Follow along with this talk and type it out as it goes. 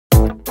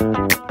Hi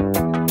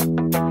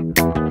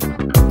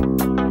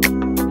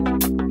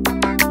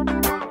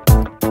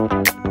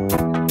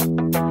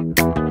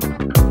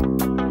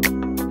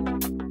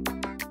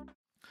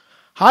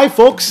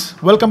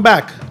folks, welcome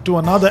back to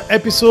another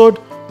episode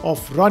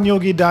of Run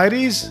Yogi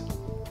Diaries.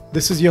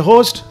 This is your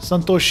host,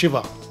 Santosh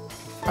Shiva.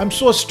 I'm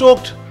so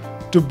stoked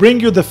to bring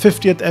you the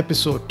 50th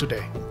episode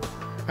today.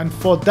 And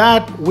for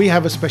that, we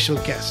have a special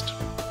guest.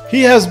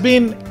 He has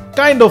been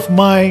kind of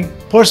my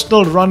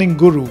personal running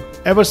guru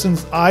ever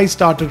since I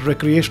started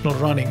recreational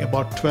running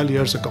about 12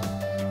 years ago.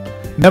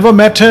 Never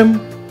met him,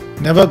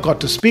 never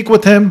got to speak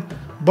with him,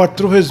 but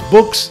through his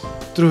books,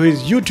 through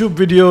his YouTube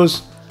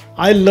videos,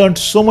 I learned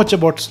so much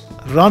about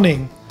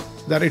running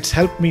that it's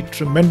helped me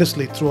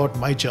tremendously throughout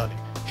my journey.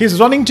 His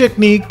running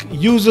technique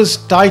uses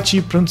Tai Chi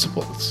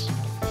principles,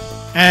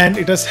 and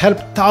it has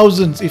helped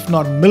thousands, if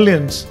not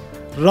millions,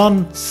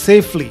 run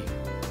safely,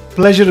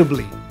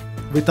 pleasurably,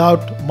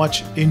 without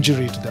much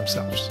injury to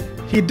themselves.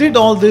 He did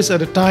all this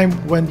at a time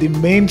when the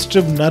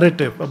mainstream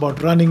narrative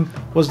about running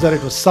was that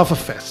it was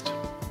sufferfest,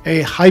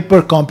 a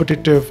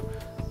hyper-competitive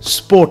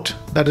sport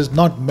that is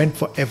not meant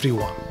for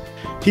everyone.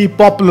 He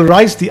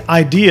popularized the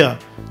idea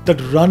that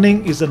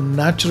running is a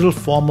natural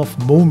form of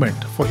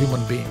movement for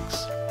human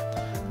beings,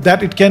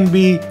 that it can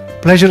be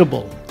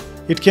pleasurable,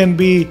 it can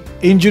be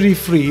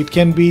injury-free, it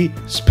can be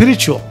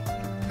spiritual.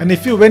 And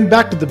if you went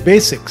back to the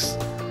basics,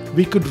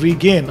 we could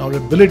regain our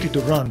ability to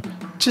run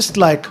just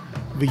like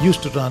we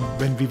used to run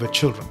when we were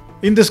children.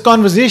 In this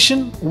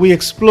conversation, we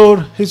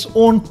explore his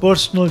own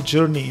personal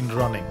journey in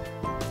running.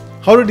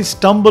 How did he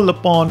stumble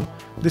upon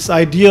this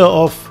idea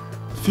of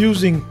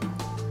fusing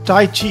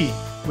Tai Chi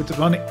with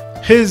running?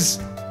 His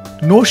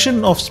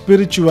notion of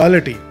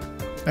spirituality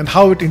and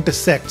how it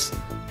intersects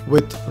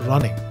with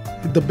running.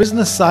 The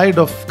business side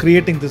of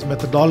creating this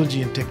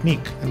methodology and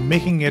technique and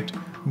making it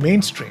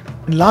mainstream.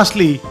 And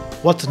lastly,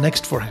 what's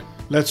next for him?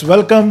 Let's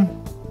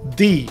welcome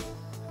the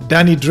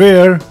Danny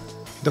Dreyer,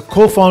 the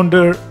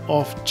co-founder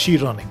of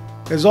ChiRunning.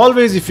 As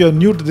always, if you're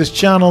new to this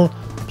channel,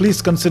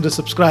 please consider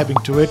subscribing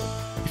to it.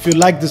 If you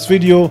like this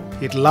video,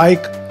 hit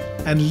like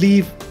and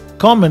leave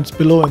comments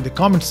below in the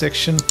comment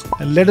section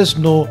and let us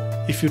know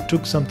if you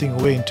took something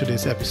away in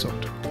today's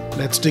episode.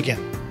 Let's dig in.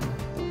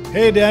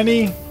 Hey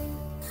Danny.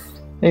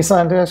 Hey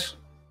Santosh.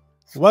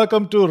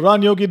 Welcome to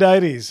Run Yogi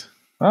Diaries.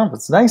 Well,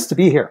 it's nice to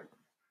be here.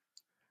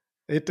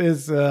 It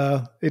is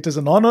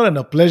an honor and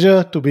a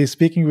pleasure to be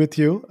speaking with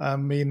you. I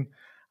mean,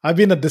 I've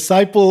been a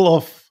disciple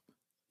of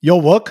your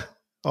work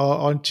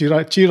on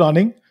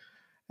ChiRunning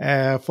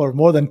for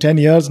more than 10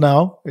 years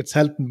now. It's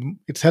helped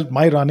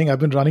my running. I've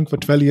been running for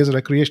 12 years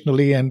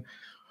recreationally, and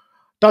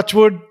touch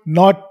wood,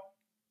 not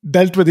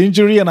dealt with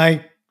injury, and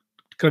I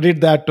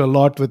credit that a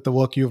lot with the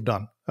work you've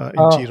done in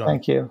ChiRunning.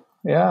 Thank you.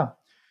 Yeah.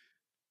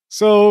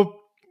 So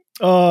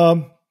we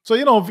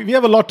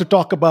have a lot to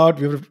talk about.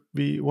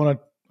 We want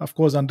to, of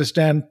course,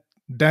 understand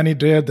Danny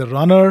Dreyer, the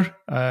runner,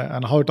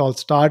 and how it all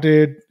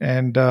started,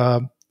 and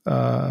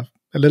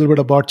a little bit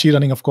about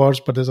ChiRunning, of course.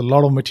 But there's a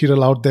lot of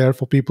material out there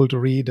for people to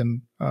read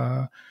and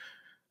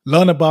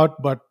learn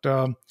about. But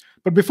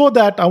before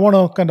that, I want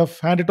to kind of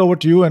hand it over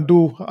to you and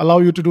allow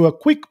you to do a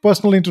quick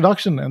personal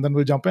introduction, and then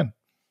we'll jump in.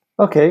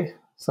 Okay.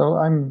 So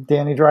I'm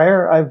Danny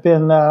Dreyer.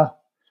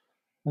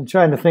 I'm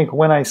trying to think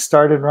when I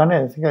started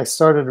running. I think I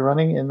started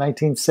running in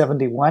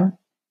 1971.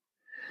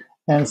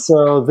 And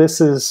so this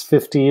is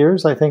 50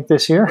 years, I think,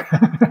 this year.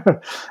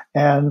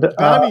 And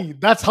Danny,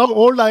 that's how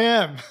old I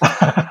am.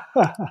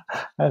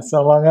 That's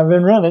how long I've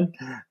been running.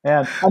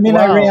 And I mean,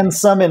 wow. I ran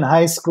some in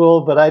high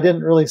school, but I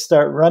didn't really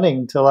start running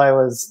until I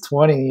was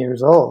 20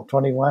 years old,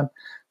 21,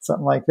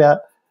 something like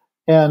that.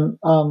 And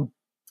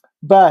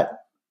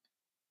but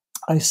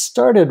I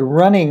started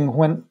running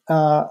when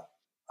I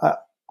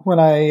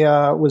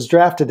was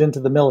drafted into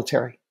the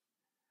military.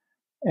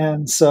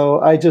 And so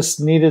I just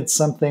needed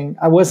something.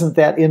 I wasn't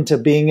that into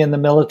being in the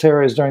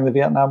military. It was during the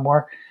Vietnam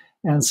War.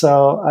 And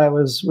so I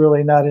was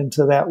really not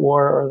into that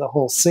war or the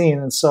whole scene.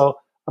 And so,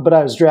 but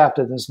I was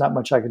drafted. There's not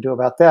much I could do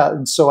about that.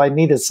 And so I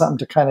needed something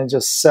to kind of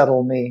just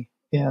settle me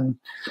in,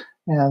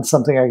 and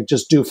something I could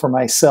just do for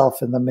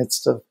myself in the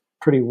midst of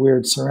pretty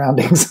weird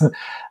surroundings.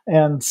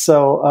 And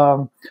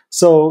so,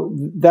 so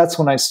that's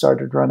when I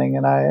started running,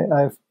 and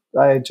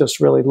I just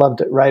really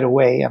loved it right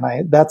away. And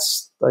I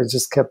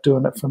just kept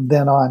doing it from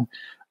then on.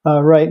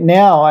 Right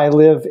now, I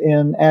live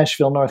in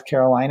Asheville, North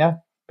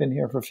Carolina. Been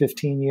here for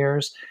 15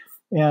 years.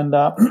 And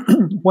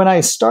when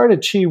I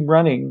started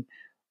ChiRunning,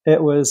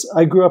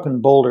 I grew up in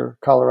Boulder,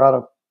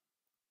 Colorado,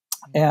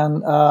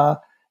 and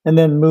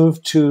then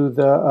moved to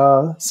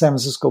the San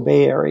Francisco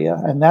Bay Area.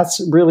 And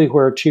that's really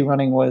where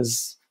ChiRunning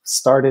was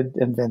started,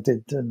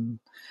 invented, and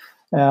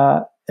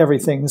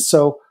everything.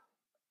 So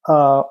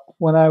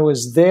when I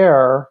was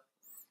there,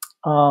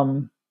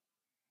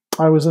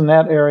 I was in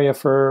that area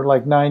for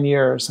like 9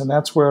 years, and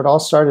that's where it all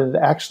started. It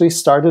actually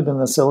started in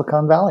the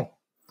Silicon Valley,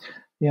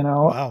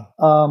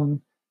 Wow.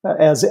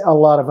 As a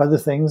lot of other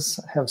things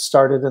have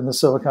started in the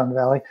Silicon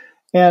Valley.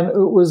 And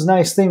it was a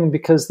nice thing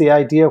because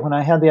when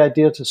I had the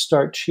idea to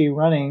start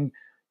ChiRunning,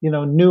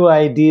 new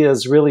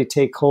ideas really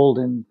take hold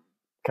in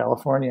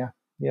California.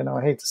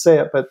 I hate to say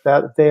it, but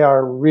that they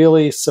are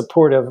really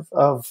supportive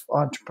of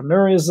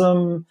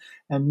entrepreneurism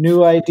and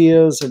new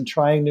ideas and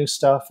trying new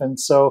stuff. And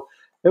so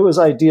it was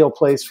ideal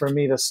place for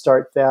me to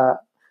start that.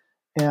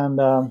 And,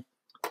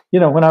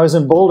 when I was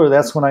in Boulder,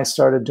 that's when I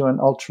started doing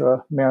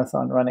ultra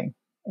marathon running.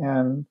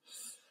 And,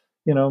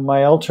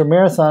 my ultra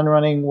marathon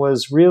running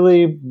was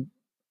really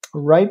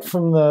right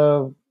from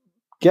the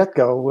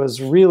get-go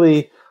was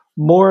really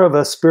more of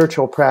a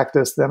spiritual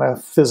practice than a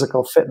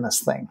physical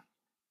fitness thing.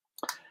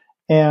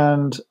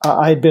 And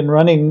I'd been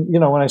running,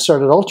 when I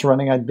started ultra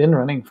running, I'd been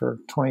running for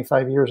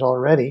 25 years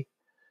already.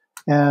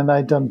 And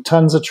I'd done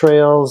tons of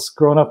trails,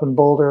 grown up in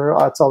Boulder.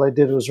 That's all I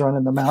did was run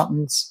in the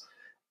mountains.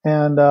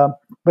 And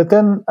but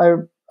then I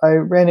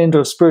ran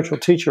into a spiritual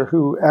teacher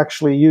who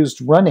actually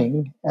used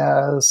running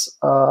as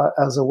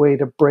a way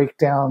to break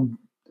down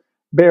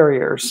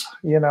barriers,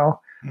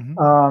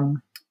 Mm-hmm.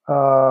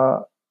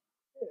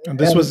 And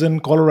this was in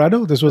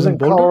Colorado? This was in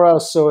Boulder? Colorado.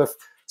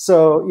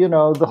 So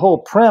the whole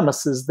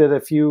premise is that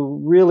if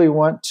you really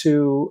want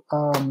to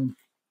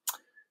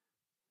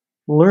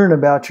learn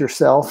about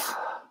yourself,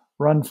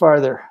 run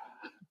farther.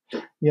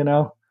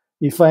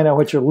 You find out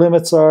what your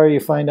limits are. You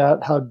find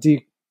out how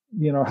deep,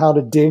 how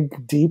to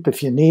dig deep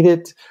if you need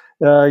it.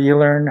 You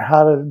learn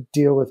how to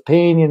deal with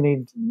pain.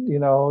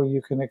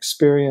 You can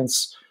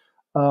experience,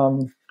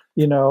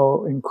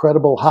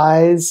 incredible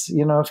highs,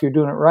 if you're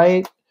doing it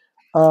right.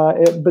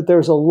 But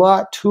there's a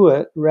lot to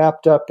it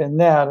wrapped up in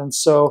that.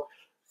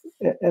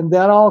 And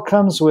that all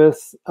comes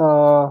with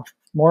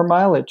more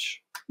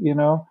mileage,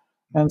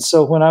 And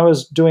so when I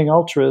was doing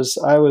ultras,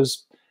 I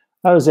was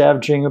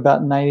averaging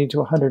about 90 to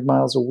 100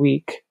 miles a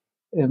week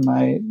in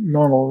my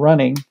normal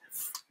running.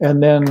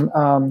 And then,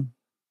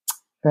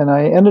 and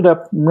I ended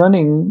up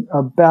running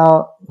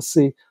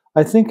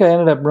I think I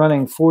ended up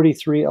running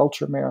 43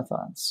 ultra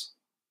marathons.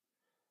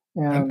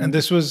 And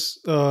this was,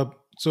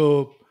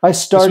 I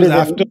started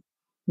after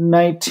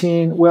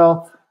 19.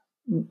 Well,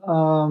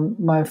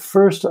 my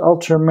first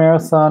ultra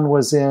marathon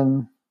was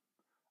in,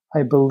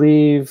 I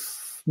believe,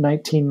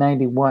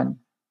 1991.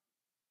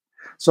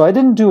 So I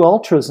didn't do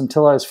ultras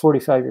until I was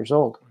 45 years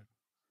old.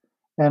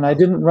 And I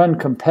didn't run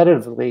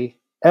competitively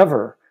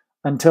ever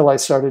until I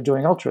started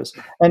doing ultras.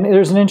 And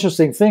there's an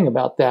interesting thing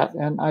about that.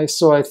 And I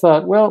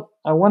thought, well,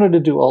 I wanted to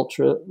do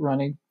ultra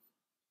running.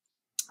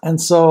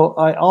 And so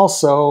I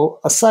also,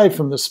 aside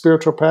from the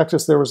spiritual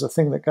practice, there was a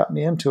thing that got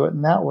me into it.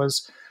 And that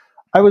was,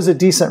 I was a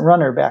decent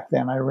runner back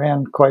then. I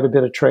ran quite a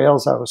bit of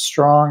trails. I was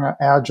strong,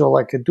 agile.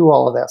 I could do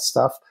all of that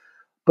stuff.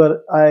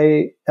 But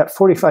at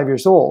 45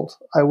 years old,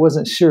 I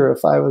wasn't sure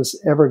if I was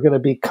ever going to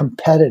be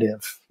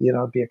competitive, be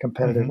a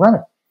competitive Mm-hmm.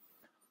 runner.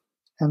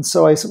 And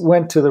so I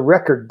went to the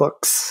record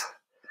books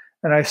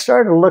and I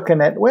started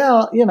looking at,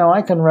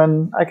 I can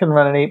run an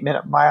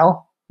 8-minute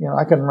mile.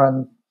 I can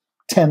run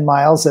 10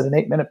 miles at an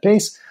 8-minute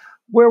pace.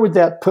 Where would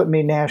that put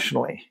me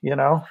nationally,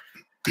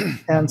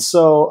 And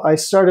so I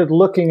started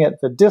looking at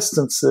the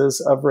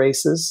distances of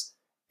races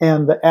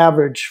and the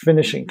average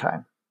finishing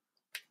time,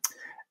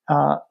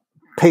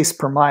 pace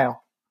per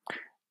mile.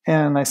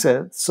 And I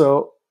said,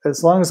 so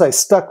as long as I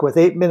stuck with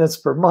 8 minutes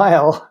per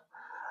mile,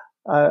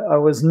 I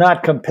was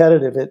not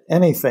competitive at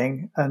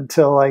anything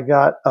until I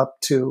got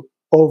up to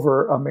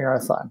over a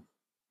marathon.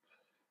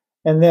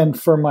 And then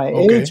for my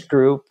age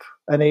group,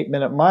 an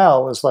 8-minute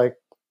mile was like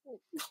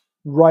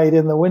right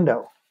in the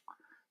window.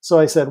 So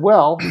I said,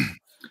 well,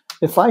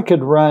 if I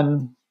could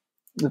run,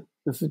 I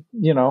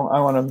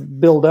want to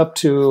build up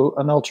to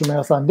an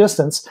ultramarathon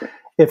distance,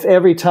 if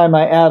every time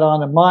I add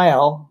on a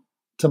mile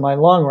to my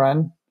long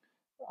run,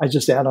 I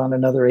just add on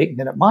another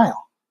 8-minute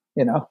mile,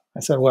 I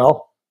said,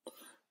 well,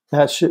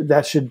 that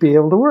should be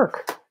able to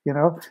work,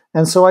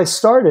 And so I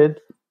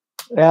started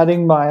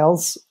adding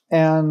miles,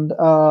 and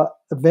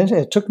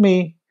eventually it took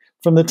me,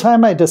 from the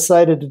time I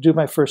decided to do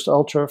my first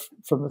ultra,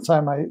 from the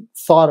time I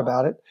thought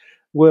about it,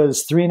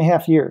 was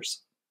 3.5 years.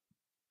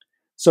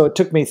 So it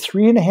took me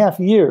 3.5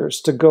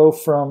 years to go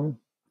from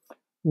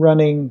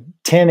running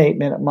 10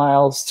 8-minute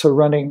miles to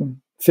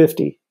running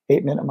 50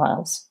 8-minute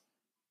miles.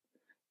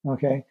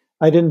 Okay.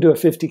 I didn't do a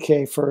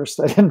 50K first.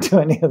 I didn't do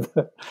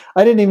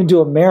I didn't even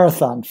do a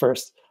marathon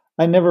first.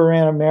 I never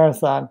ran a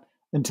marathon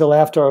until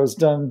after I was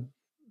done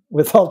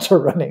with ultra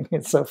running.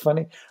 It's so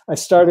funny. I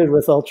started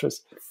with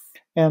ultras.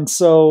 And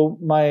so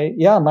my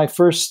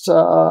first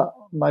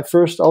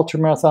ultra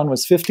marathon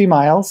was 50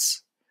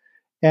 miles,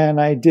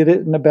 and I did it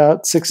in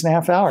about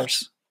 6.5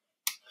 hours.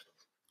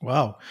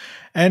 Wow.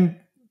 And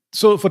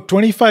so for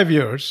 25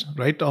 years,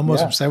 right,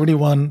 almost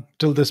 71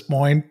 till this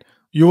point,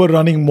 you were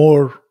running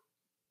more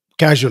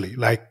casually,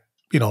 like,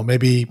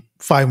 maybe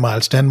 5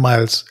 miles, 10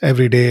 miles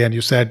every day. And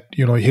you said,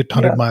 you hit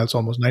 100 miles,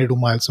 almost 92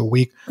 miles a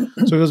week.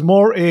 So it was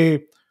more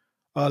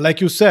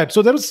like you said,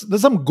 so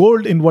there's some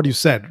gold in what you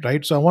said,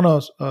 right? So I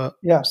want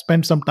to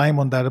spend some time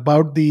on that,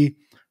 about the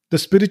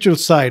spiritual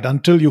side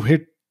until you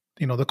hit,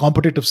 the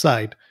competitive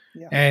side.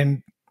 Yeah.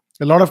 And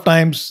a lot of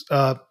times,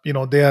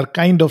 they are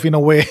kind of, in a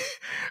way,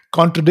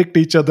 contradict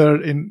each other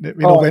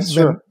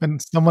when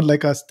someone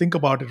like us think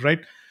about it, right?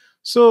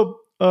 So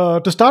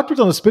to start with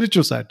on the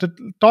spiritual side,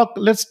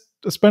 let's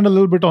spend a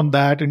little bit on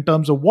that in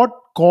terms of what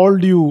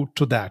called you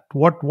to that.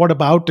 What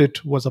about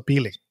it was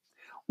appealing?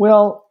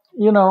 Well,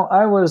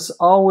 I was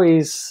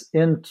always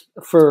into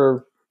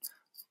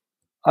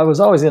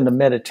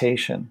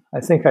meditation. I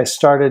think I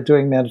started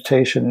doing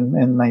meditation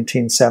in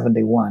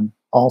 1971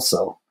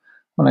 also,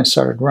 when I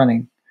started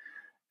running.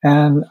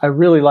 And I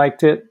really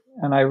liked it.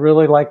 And I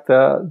really liked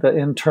the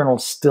internal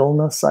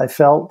stillness I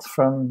felt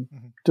from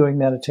doing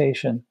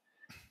meditation.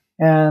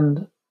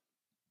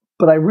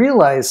 But I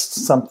realized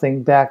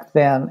something back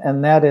then,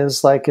 and that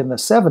is, like, in the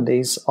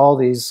 70s, all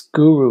these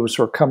gurus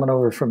were coming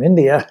over from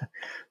India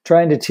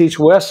trying to teach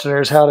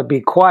Westerners how to be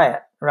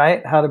quiet,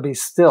 right? How to be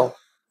still.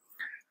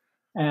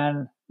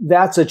 And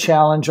that's a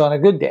challenge on a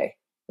good day,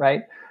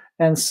 right?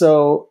 And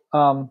so,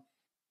 and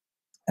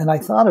I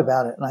thought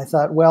about it, and I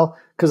thought, well,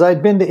 because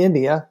I'd been to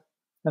India,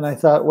 and I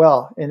thought,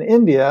 well, in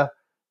India,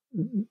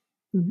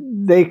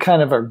 they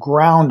kind of are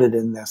grounded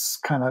in this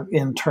kind of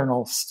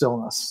internal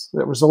stillness.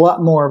 There was a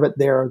lot more of it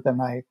there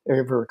than I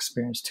ever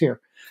experienced here.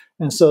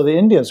 And so the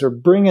Indians are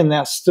bringing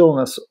that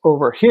stillness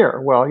over here.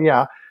 Well,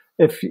 yeah,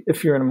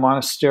 if you're in a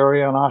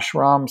monastery, an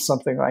ashram,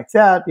 something like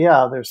that,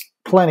 yeah, there's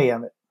plenty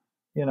of it,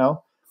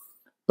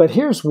 But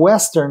here's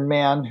Western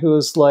man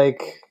who's,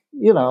 like,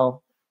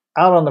 out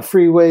on the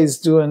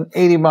freeways doing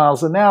 80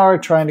 miles an hour,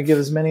 trying to get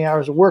as many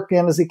hours of work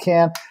in as he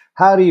can.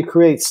 How do you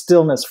create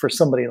stillness for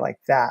somebody like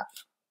that?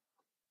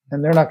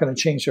 And they're not going to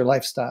change their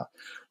lifestyle.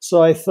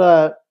 So I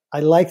thought,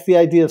 I like the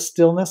idea of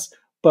stillness,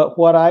 but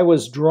what I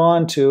was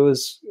drawn to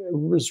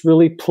was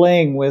really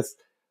playing with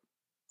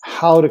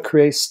how to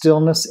create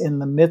stillness in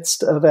the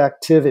midst of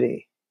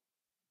activity.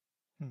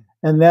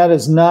 And that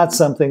is not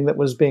something that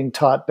was being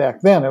taught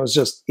back then. It was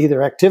just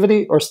either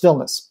activity or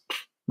stillness,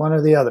 one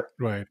or the other.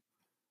 Right.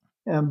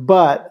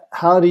 But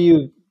how do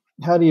you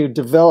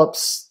develop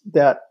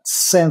that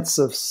sense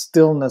of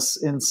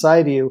stillness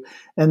inside you,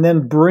 and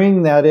then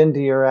bring that into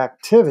your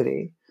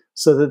activity,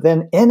 so that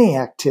then any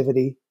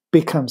activity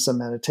becomes a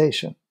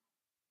meditation?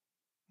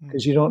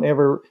 Because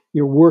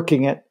you're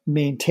working at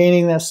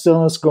maintaining that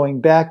stillness,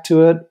 going back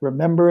to it,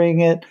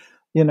 remembering it,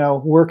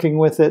 working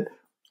with it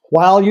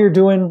while you're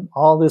doing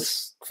all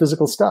this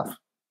physical stuff.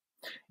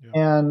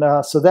 Yeah.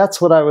 And so that's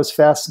what I was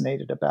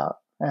fascinated about.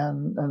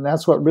 And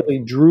that's what really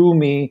drew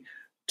me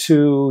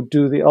to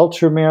do the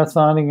ultra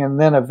marathoning, and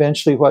then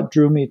eventually what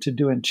drew me to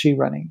doing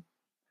ChiRunning.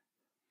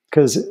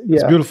 Because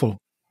it's beautiful,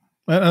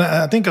 and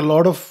I think a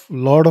lot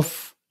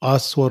of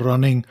us who are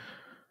running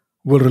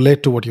will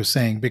relate to what you're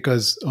saying.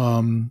 Because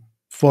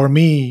for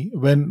me,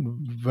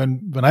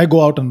 when I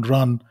go out and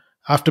run,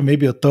 after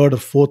maybe a third or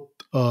fourth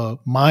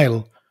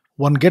mile,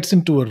 one gets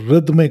into a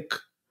rhythmic,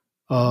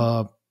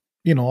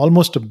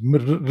 almost a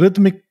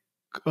rhythmic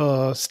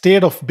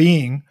state of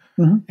being,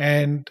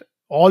 and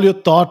all your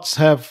thoughts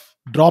have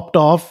dropped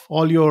off,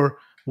 all your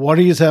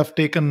worries have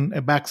taken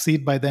a back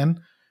seat by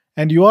then,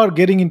 and you are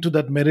getting into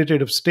that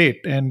meditative state.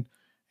 And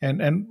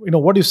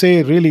what you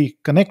say really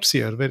connects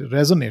here, it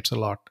resonates a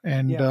lot.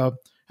 And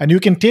and you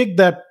can take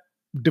that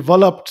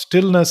developed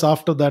stillness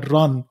after that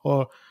run,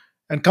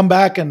 and come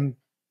back and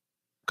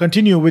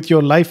continue with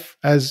your life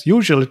as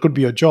usual. It could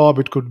be a job,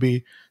 it could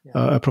be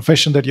a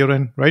profession that you're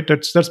in, right?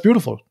 That's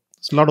beautiful.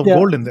 There's a lot of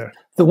gold in there.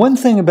 The one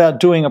thing about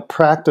doing a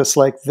practice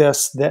like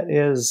this that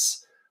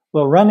is,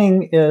 well,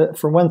 running,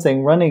 for one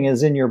thing, running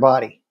is in your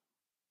body.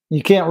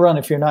 You can't run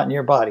if you're not in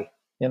your body,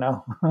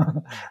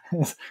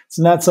 It's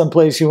not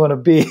someplace you want to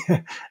be.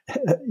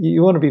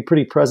 You want to be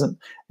pretty present.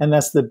 And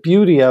that's the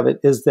beauty of it,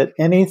 is that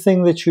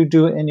anything that you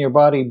do in your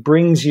body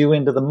brings you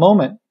into the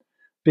moment,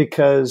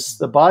 because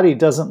the body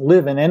doesn't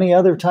live in any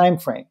other time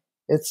frame.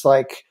 It's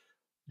like,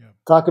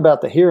 talk about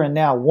the here and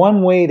now.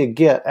 One way to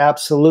get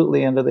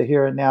absolutely into the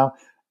here and now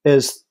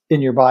is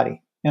in your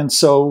body. And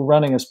so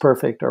running is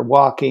perfect, or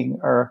walking,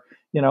 or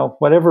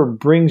whatever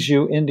brings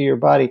you into your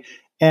body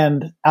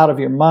and out of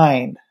your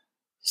mind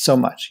so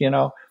much,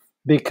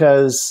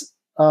 because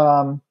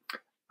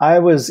I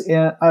was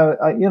in,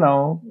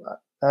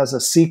 as a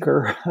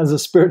seeker, as a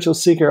spiritual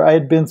seeker, I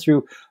had been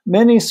through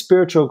many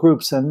spiritual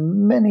groups,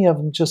 and many of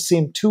them just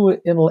seemed too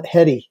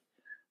heady,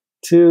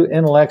 too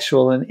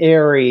intellectual and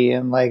airy,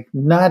 and like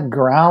not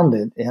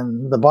grounded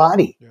in the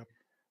body. Yeah.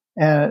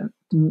 And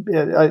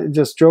it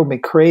just drove me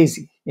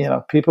crazy.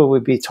 People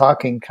would be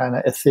talking kind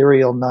of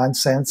ethereal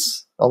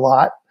nonsense a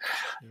lot,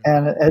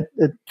 and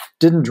it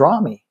didn't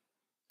draw me.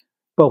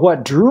 But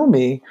what drew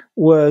me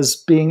was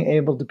being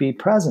able to be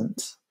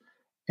present.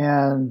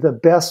 And the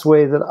best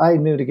way that I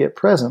knew to get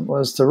present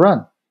was to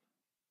run.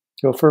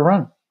 Go for a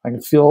run. I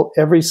can feel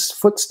every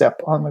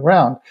footstep on the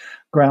ground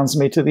grounds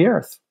me to the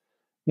earth,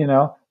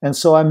 And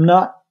so I'm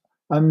not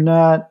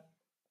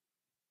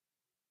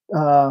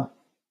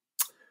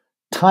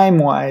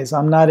time-wise,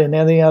 I'm not in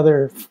any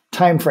other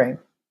time frame.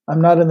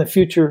 I'm not in the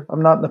future.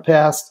 I'm not in the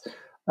past.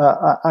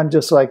 I'm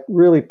just like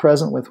really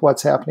present with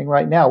what's happening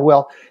right now.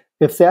 Well,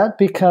 if that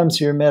becomes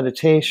your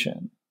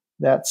meditation,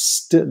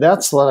 that's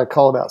what I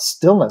call about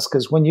stillness.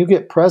 Because when you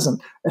get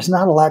present, there's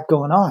not a lot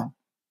going on.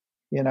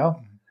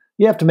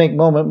 you have to make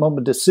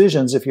moment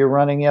decisions. If you're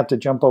running, you have to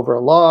jump over a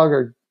log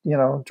or,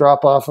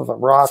 drop off of a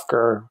rock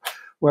or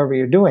wherever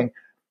you're doing,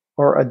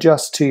 or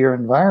adjust to your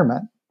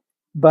environment.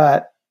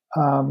 But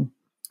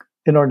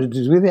in order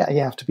to do that, you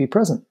have to be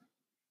present.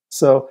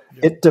 So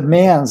it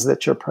demands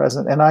that you're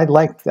present. And I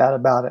like that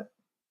about it,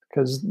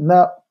 because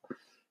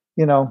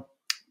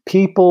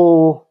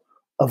people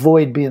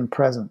avoid being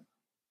present.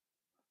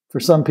 For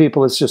some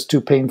people, it's just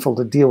too painful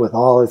to deal with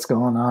all that's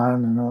going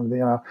on. And,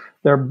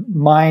 their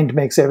mind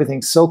makes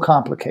everything so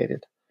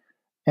complicated.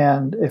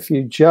 And if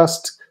you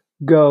just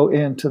go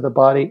into the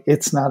body,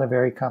 it's not a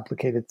very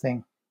complicated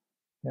thing,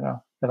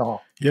 at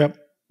all. Yep.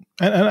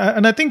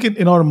 And I think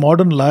in our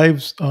modern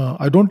lives,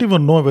 I don't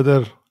even know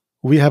whether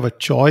we have a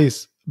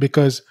choice,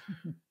 because,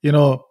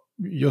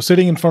 you're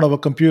sitting in front of a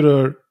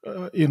computer,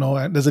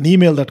 and there's an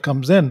email that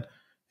comes in,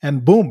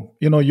 and boom,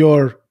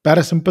 your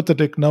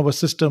parasympathetic nervous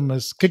system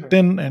is kicked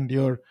in, and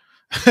your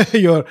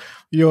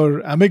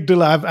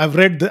amygdala, I've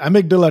read the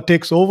amygdala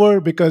takes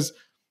over because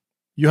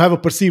you have a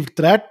perceived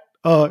threat.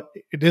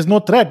 It is no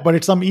threat, but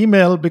it's some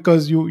email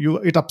because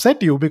it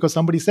upset you because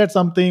somebody said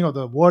something or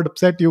the word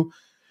upset you.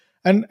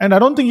 And I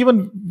don't think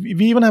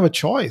we even have a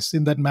choice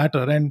in that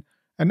matter.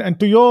 And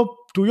to your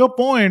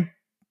point,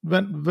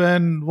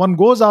 when one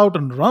goes out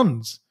and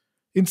runs,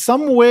 in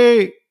some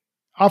way,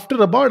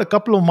 after about a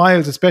couple of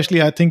miles,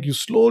 especially, I think you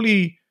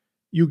slowly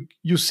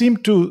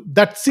seems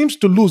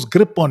to lose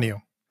grip on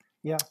you.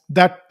 Yeah.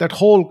 That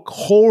whole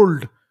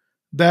hold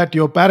that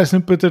your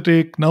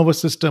parasympathetic nervous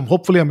system.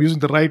 Hopefully, I'm using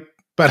the right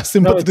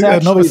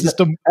parasympathetic nervous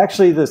system.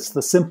 Actually, this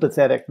the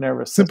sympathetic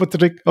nervous system.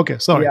 Sympathetic. Okay,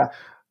 sorry. Yeah.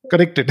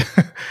 Corrected.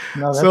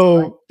 No,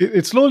 so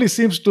it slowly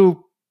seems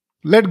to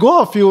let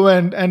go of you,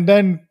 and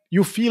then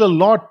you feel a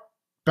lot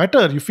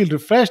better. You feel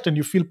refreshed and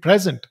you feel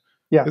present.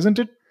 Yeah. Isn't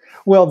it?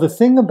 Well, the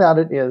thing about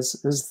it is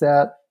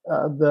that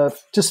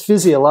just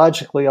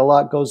physiologically, a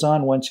lot goes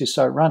on once you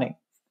start running.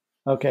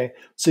 Okay,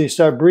 so you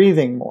start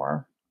breathing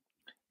more,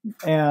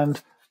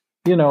 and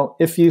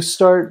if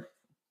you're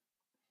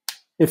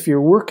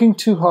working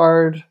too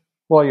hard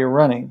while you're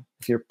running,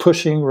 if you're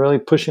really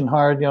pushing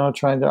hard,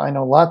 I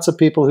know lots of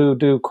people who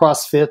do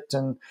CrossFit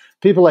and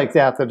people like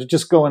that are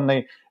just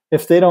going,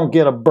 if they don't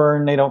get a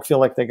burn, they don't feel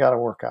like they got to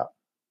work out,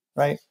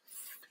 right?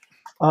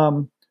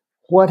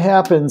 What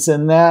happens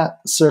in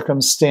that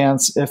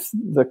circumstance if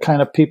the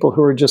kind of people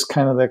who are just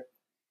kind of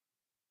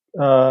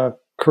the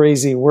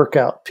crazy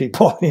workout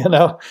people,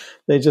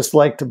 they just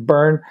like to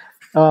burn,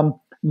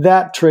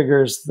 that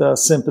triggers the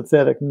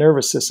sympathetic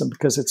nervous system,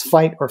 because it's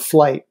fight or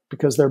flight,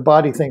 because their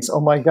body thinks, oh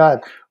my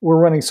God, we're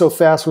running so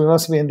fast, we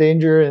must be in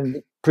danger,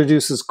 and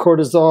produces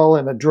cortisol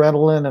and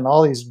adrenaline, and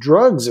all these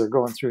drugs are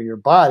going through your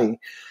body.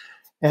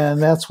 And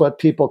that's what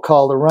people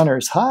call the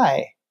runner's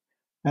high.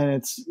 And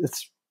it's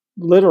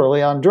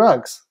literally on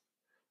drugs.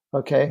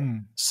 Okay.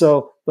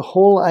 So the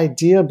whole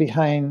idea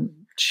behind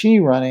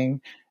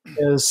ChiRunning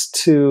is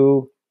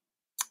to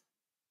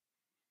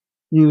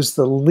use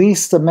the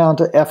least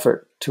amount of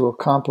effort to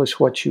accomplish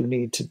what you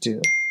need to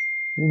do.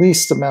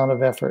 Least amount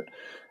of effort.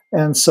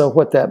 And so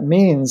what that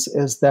means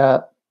is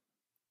that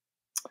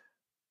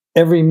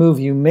every move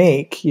you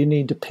make, you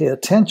need to pay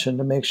attention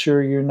to make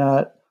sure you're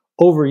not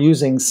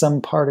overusing some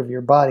part of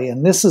your body.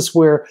 And this is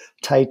where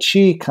Tai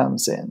Chi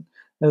comes in.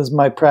 This is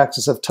my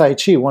practice of Tai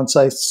Chi. Once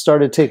I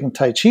started taking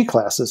Tai Chi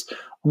classes,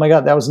 oh my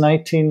God, that was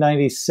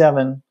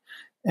 1997.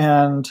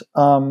 And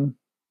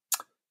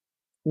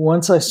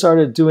once I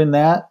started doing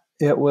that,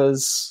 it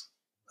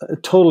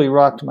totally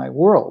rocked my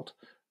world,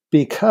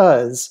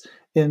 because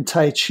in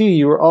Tai Chi,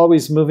 you were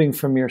always moving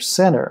from your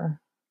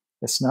center.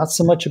 It's not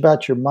so much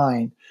about your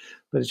mind,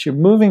 but it's you're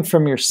moving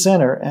from your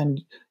center,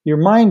 and your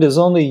mind is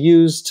only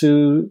used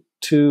to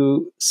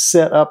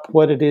set up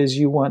what it is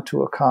you want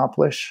to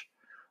accomplish.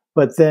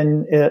 But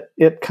then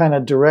it kind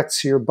of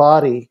directs your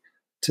body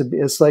to be.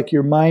 It's like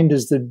your mind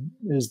is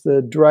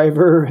the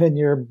driver and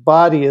your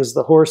body is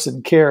the horse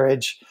and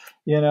carriage,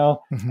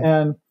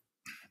 Mm-hmm.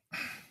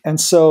 And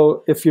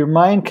so if your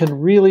mind can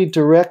really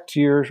direct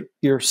your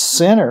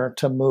center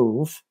to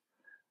move,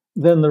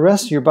 then the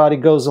rest of your body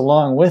goes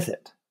along with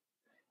it.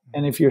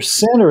 And if your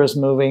center is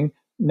moving,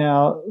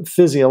 now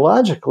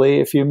physiologically,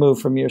 if you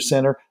move from your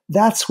center,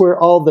 that's where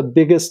all the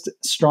biggest,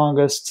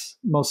 strongest,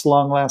 most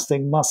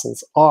long-lasting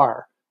muscles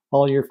are,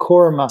 all your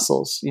core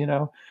muscles,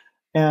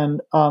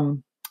 And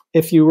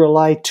if you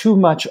rely too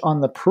much on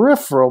the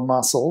peripheral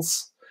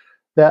muscles,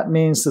 that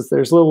means that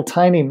there's little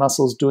tiny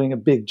muscles doing a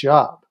big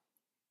job.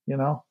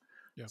 Yeah.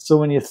 So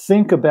when you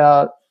think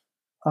about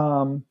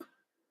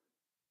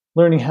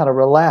learning how to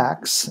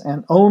relax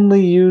and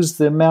only use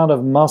the amount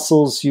of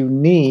muscles you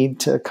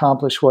need to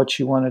accomplish what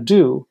you want to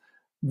do,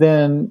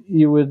 then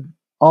you would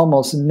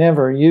almost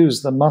never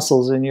use the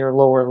muscles in your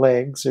lower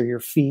legs or your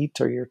feet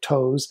or your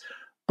toes.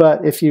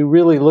 But if you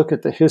really look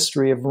at the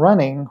history of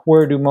running,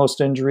 where do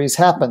most injuries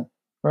happen?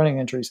 Running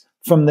injuries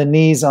from the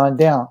knees on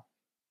down,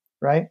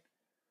 right?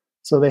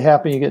 So they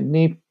happen, you get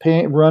knee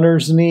pain,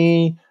 runner's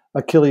knee,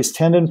 Achilles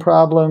tendon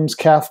problems,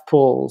 calf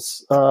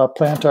pulls,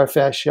 plantar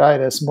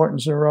fasciitis,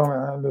 Morton's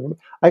neuroma.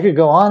 I could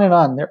go on and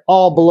on. They're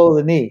all below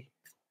the knee.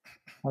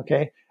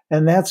 Okay.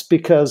 And that's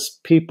because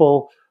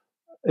people,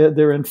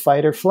 they're in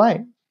fight or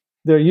flight.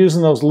 They're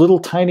using those little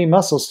tiny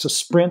muscles to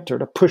sprint or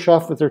to push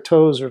off with their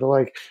toes or to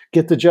like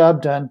get the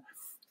job done.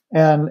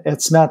 And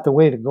it's not the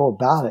way to go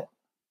about it.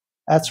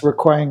 That's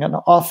requiring an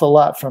awful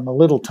lot from a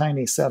little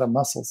tiny set of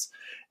muscles.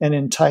 And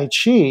in Tai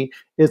Chi,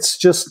 it's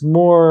just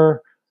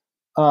more,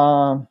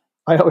 I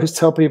always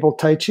tell people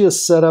Tai Chi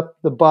has set up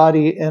the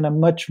body in a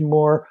much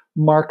more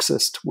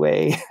Marxist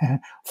way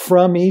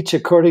from each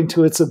according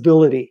to its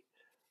ability.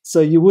 So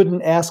you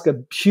wouldn't ask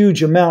a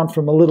huge amount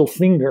from a little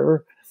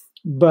finger,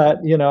 but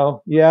you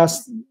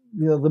ask,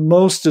 the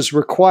most is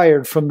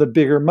required from the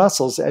bigger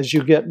muscles. As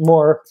you get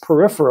more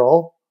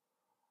peripheral,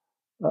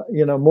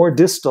 more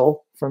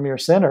distal from your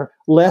center,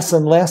 less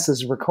and less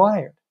is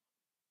required.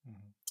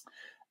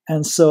 Mm-hmm.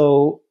 And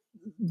so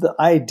the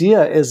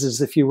idea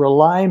is if you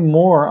rely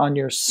more on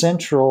your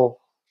central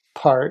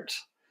part,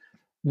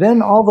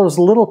 then all those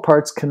little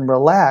parts can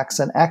relax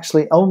and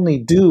actually only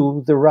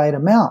do the right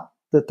amount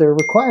that they're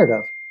required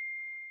of.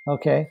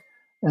 Okay.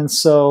 And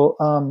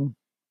so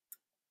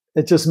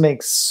it just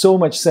makes so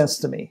much sense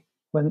to me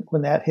when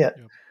that hit.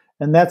 Yep.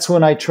 And that's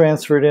when I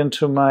transferred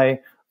into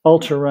my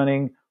ultra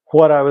running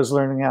what I was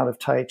learning out of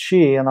Tai Chi.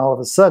 And all of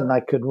a sudden I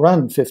could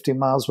run 50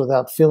 miles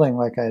without feeling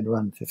like I had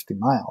run 50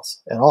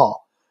 miles at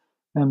all.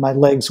 And my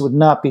legs would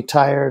not be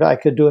tired. I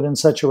could do it in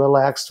such a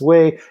relaxed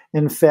way.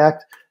 In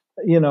fact,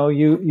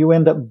 you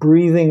end up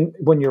breathing.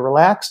 When you're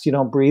relaxed, you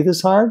don't breathe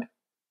as hard.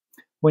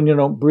 When you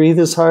don't breathe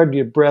as hard,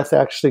 your breath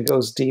actually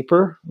goes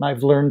deeper. And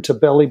I've learned to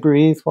belly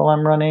breathe while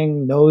I'm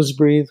running, nose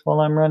breathe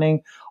while I'm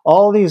running.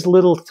 All these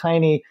little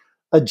tiny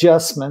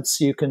adjustments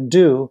you can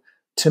do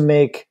to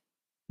make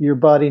your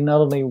body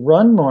not only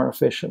run more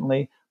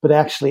efficiently, but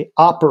actually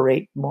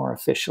operate more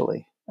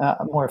efficiently.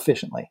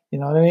 You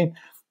know what I mean?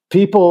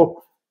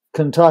 People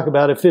can talk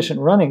about efficient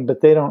running, but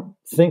they don't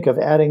think of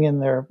adding in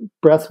their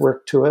breath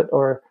work to it,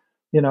 or,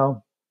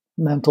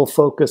 mental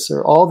focus,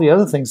 or all the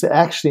other things that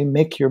actually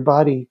make your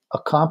body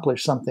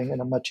accomplish something in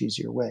a much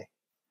easier way.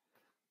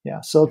 Yeah.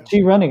 So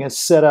ChiRunning is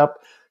set up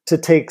to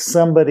take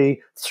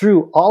somebody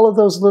through all of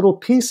those little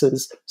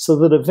pieces so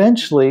that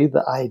eventually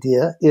the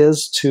idea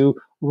is to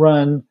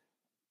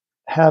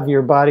have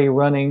your body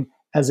running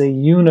as a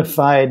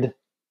unified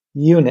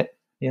unit,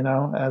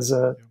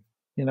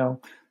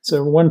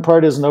 so one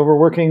part isn't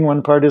overworking,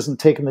 one part isn't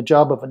taking the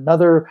job of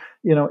another,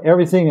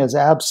 everything is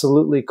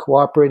absolutely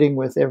cooperating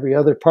with every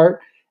other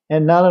part.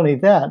 And not only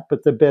that,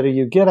 but the better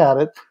you get at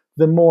it,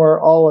 the more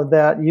all of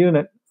that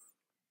unit,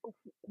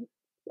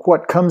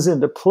 what comes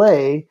into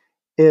play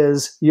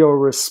is your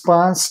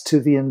response to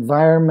the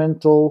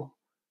environmental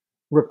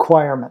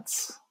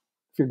requirements.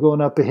 If you're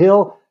going up a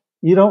hill,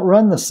 you don't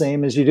run the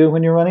same as you do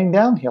when you're running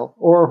downhill,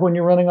 or when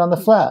you're running on the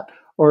flat,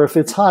 or if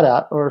it's hot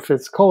out, or if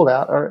it's cold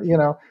out, or,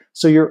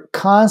 so you're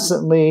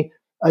constantly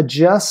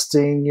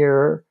adjusting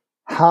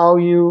how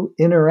you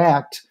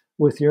interact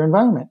with your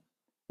environment.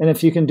 And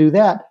if you can do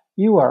that,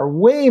 you are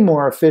way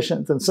more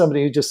efficient than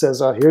somebody who just says,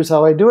 oh, here's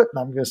how I do it,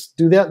 and I'm going to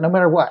do that no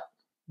matter what,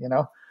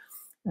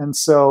 And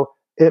so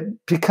it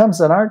becomes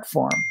an art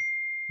form,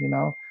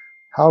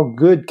 How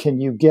good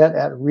can you get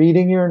at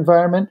reading your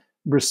environment,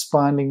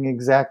 responding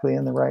exactly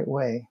in the right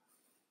way?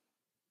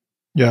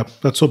 Yeah,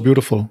 that's so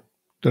beautiful.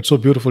 That's so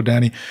beautiful,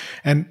 Danny.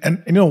 And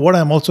what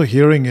I'm also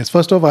hearing is,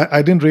 first off,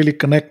 I didn't really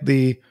connect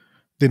the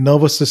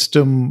nervous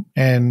system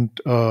and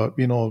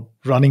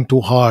running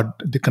too hard,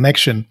 the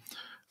connection.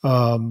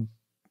 For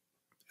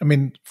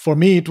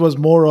me, it was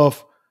more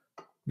of,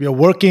 we are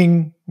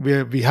working,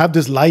 we have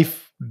this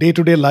life,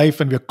 day-to-day life,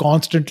 and we are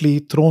constantly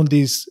thrown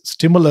these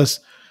stimulus,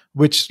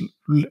 which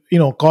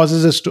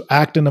causes us to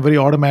act in a very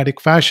automatic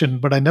fashion.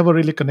 But I never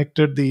really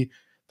connected the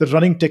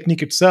running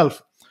technique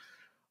itself.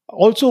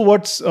 Also,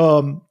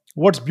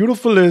 what's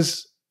beautiful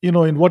is,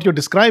 in what you're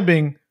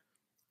describing,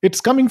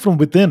 it's coming from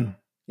within.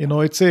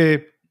 It's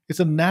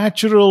a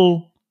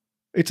natural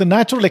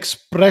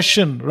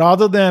expression,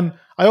 rather than,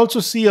 I also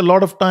see a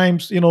lot of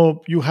times,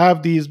 you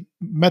have these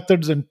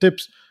methods and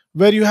tips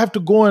where you have to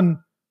go and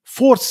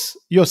force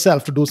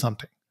yourself to do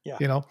something.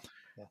 Yeah.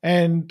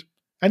 And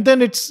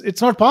then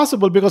it's not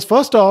possible, because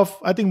first off,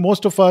 I think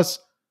most of us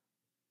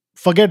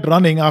forget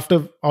running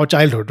after our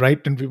childhood, right?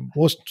 And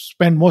we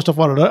spend most of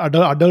our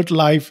adult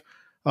life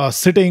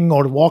sitting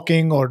or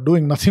walking or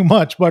doing nothing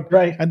much. But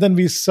right. And then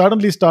we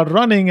suddenly start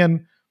running,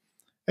 and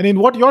in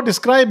what you're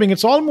describing,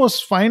 it's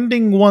almost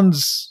finding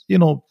one's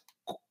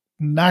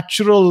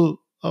natural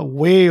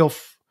way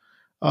of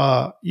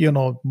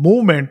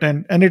movement,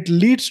 and it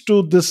leads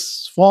to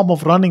this form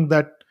of running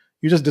that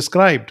you just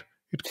described.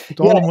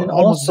 Almost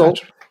also,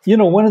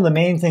 one of the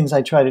main things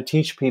I try to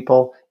teach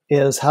people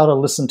is how to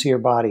listen to your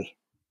body.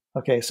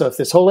 Okay, so if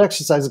this whole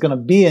exercise is going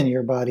to be in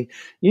your body,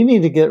 you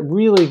need to get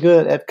really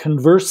good at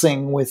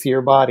conversing with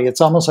your body.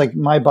 It's almost like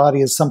my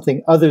body is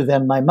something other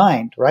than my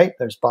mind, right?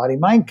 There's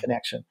body-mind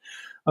connection.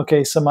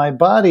 Okay, so my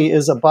body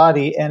is a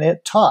body, and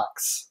it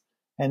talks.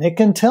 And it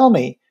can tell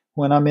me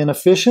when I'm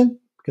inefficient,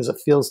 because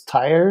it feels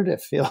tired.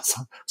 It feels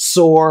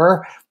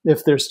sore.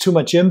 If there's too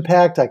much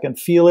impact, I can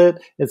feel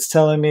it. It's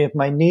telling me if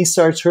my knee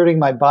starts hurting,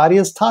 my body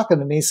is talking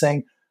to me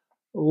saying,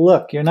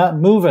 look, you're not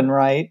moving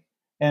right.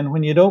 And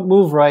when you don't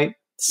move right,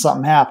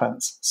 something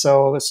happens.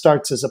 So it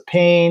starts as a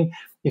pain.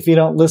 If you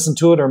don't listen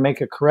to it or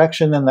make a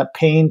correction, then that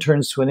pain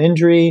turns to an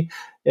injury.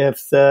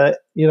 If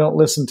you don't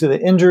listen to the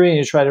injury and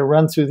you try to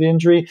run through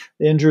the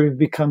injury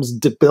becomes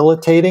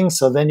debilitating.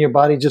 So then your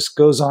body just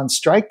goes on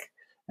strike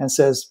and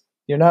says,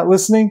 you're not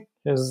listening.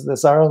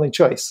 That's our only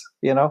choice,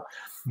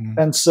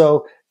 And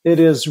so it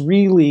is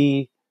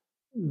really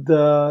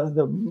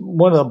the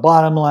one of the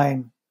bottom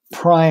line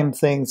prime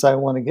things I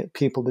want to get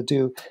people to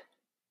do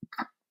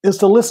is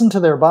to listen to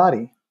their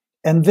body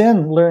and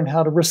then learn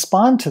how to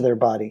respond to their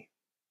body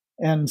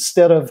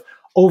instead of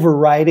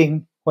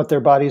overriding what their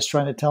body is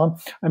trying to tell them.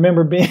 I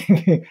remember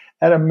being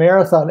at a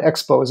marathon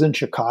expo. It was in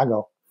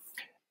Chicago.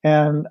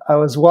 And I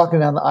was walking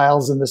down the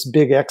aisles in this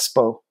big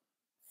expo.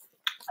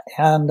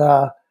 And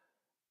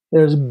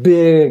there's a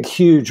big,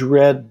 huge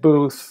red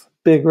booth,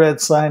 big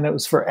red sign. It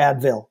was for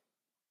Advil,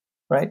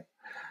 right?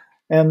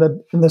 And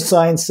the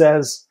sign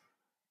says,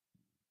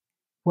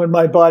 when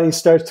my body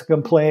starts to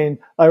complain,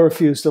 I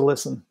refuse to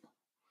listen.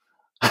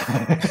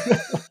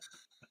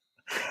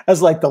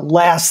 That's like the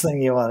last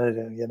thing you want to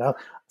do,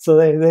 So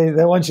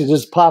they want you to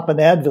just pop an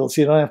Advil so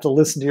you don't have to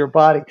listen to your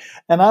body.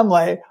 And I'm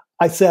like,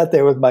 I sat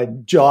there with my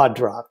jaw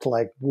dropped,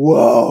 like,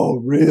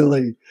 whoa,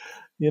 really?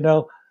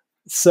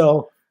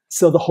 So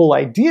the whole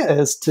idea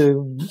is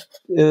to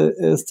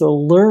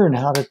learn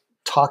how to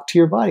talk to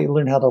your body,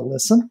 learn how to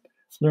listen,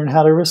 learn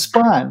how to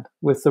respond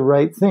with the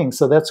right thing.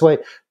 So that's why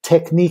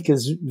technique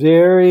is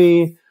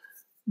very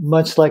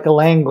much like a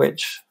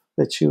language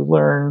that you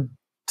learn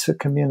to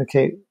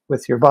communicate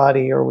with your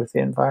body or with the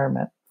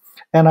environment.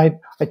 And I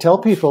tell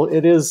people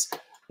it is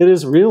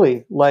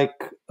really like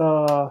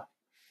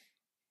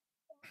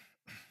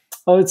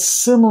it's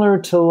similar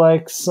to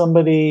like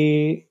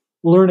somebody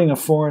learning a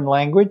foreign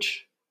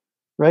language,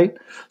 right?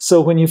 So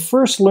when you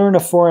first learn a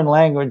foreign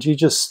language, you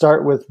just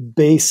start with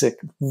basic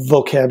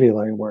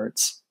vocabulary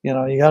words. You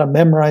got to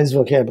memorize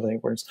vocabulary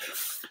words.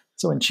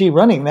 So in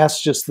ChiRunning,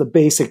 that's just the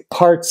basic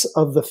parts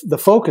of the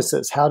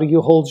focuses. How do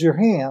you hold your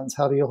hands?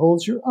 How do you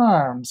hold your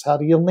arms? How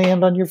do you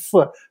land on your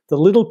foot? The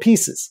little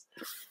pieces.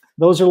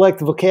 Those are like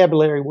the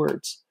vocabulary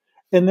words.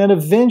 And then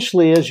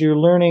eventually, as you're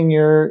learning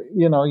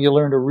you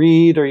learn to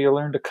read or you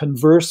learn to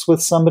converse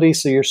with somebody.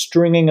 So you're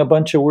stringing a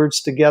bunch of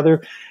words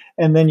together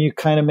and then you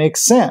kind of make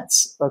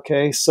sense.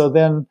 Okay. So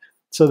then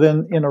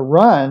in a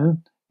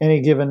run, any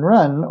given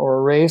run or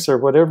a race or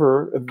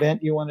whatever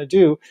event you want to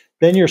do,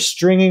 then you're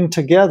stringing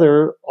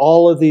together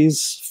all of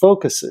these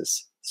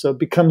focuses. So it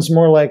becomes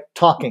more like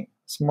talking.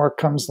 It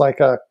comes like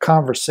a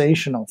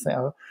conversational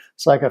thing.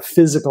 It's like a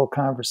physical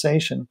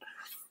conversation.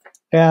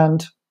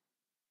 And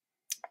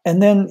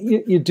then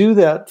you do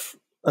that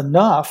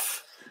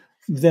enough,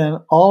 then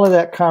all of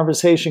that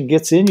conversation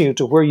gets in you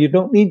to where you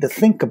don't need to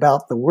think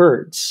about the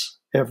words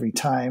every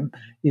time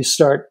you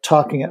start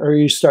talking or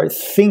you start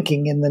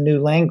thinking in the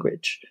new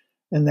language.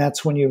 And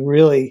that's when you're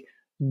really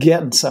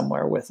getting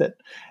somewhere with it.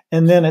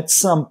 And then at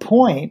some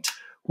point,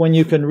 when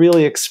you can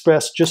really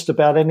express just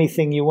about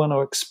anything you want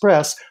to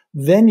express,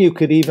 then you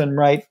could even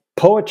write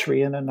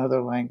poetry in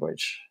another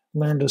language,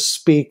 learn to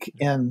speak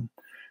in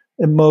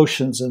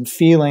emotions and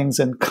feelings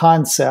and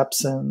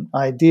concepts and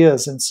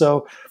ideas. And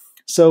so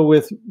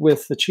with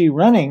the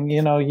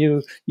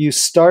ChiRunning, you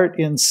start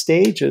in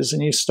stages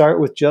and you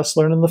start with just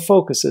learning the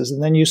focuses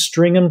and then you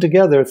string them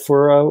together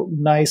for a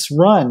nice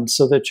run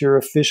so that you're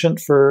efficient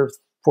for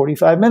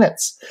 45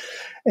 minutes.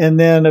 And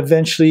then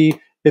eventually,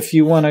 if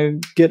you want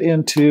to get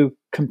into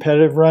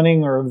competitive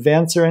running or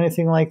events or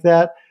anything like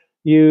that,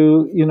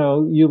 you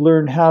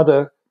learn how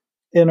to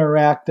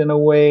interact in a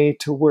way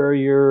to where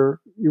you're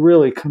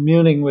really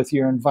communing with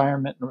your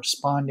environment and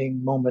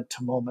responding moment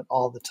to moment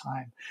all the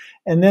time.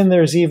 And then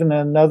there's even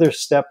another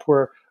step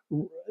where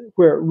it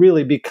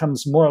really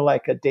becomes more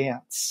like a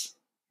dance,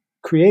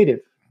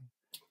 creative,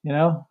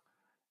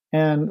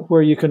 and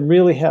where you can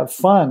really have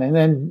fun.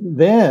 And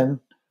then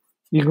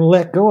you can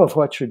let go of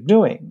what you're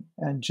doing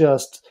and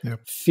just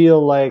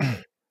feel like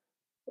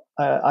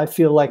I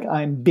feel like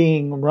I'm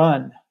being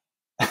run.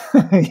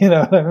 You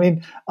know what I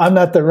mean? I'm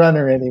not the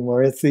runner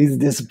anymore. He's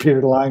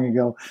disappeared long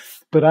ago.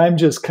 But I'm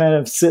just kind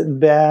of sitting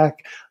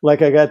back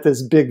like I got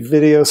this big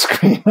video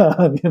screen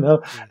on,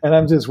 and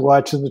I'm just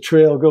watching the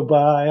trail go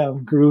by.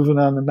 I'm grooving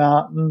on the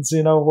mountains,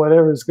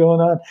 whatever's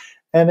going on.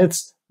 And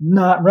it's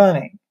not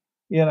running,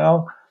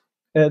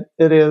 It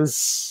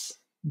is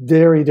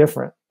very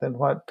different than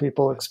what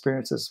people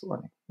experience as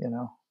running,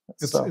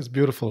 It's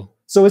beautiful.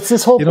 So it's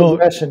this whole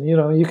progression,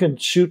 you can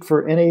shoot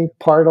for any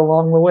part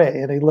along the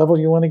way, any level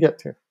you want to get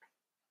to.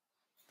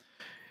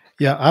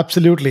 Yeah,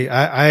 absolutely.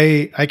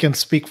 I can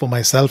speak for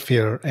myself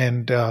here,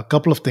 and a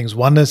couple of things.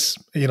 One is,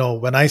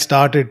 when I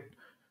started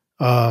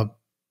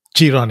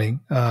ChiRunning,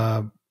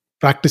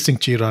 practicing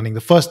ChiRunning,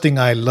 the first thing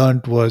I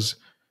learned was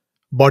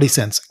body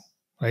sensing,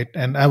 right?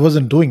 And I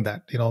wasn't doing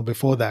that,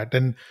 before that.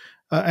 And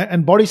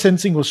and body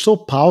sensing was so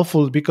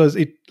powerful because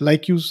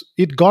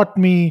it got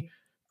me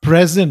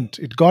present.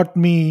 It got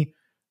me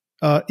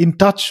in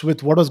touch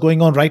with what was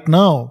going on right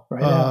now,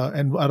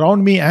 and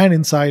around me and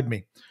inside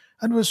me.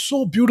 And it was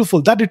so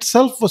beautiful. That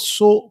itself was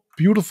so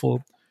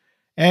beautiful.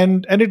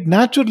 And it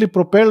naturally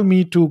propelled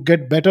me to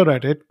get better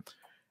at it.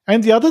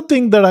 And the other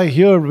thing that I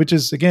hear, which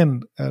is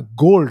again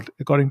gold,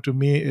 according to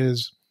me,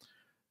 is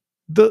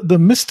the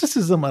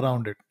mysticism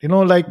around it.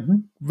 Like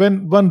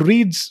when one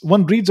reads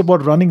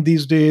about running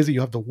these days,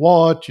 you have the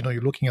watch,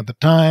 you're looking at the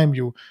time,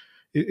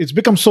 it's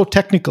become so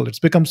technical, it's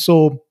become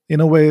so, in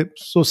a way,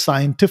 so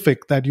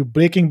scientific that you're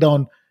breaking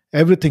down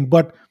everything.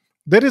 But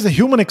there is a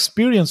human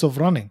experience of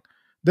running.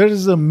 There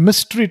is a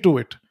mystery to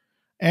it,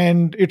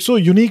 and it's so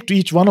unique to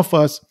each one of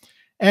us.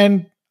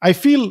 And I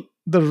feel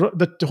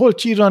the whole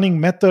ChiRunning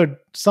method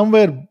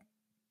somewhere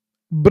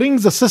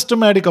brings a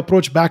systematic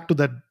approach back to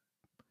that,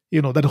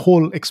 that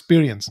whole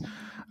experience,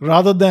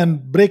 rather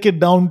than break it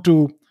down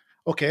to,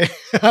 okay,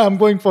 I'm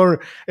going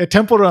for a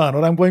tempo run,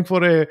 or I'm going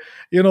for a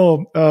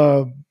hill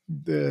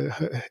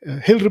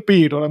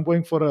repeat, or I'm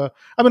going for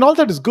all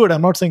that is good.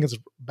 I'm not saying it's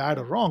bad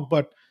or wrong,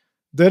 but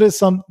there's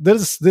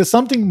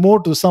something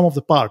more to the sum of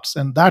the parts,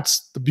 and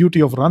that's the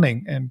beauty of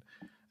running, and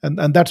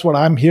that's what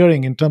I'm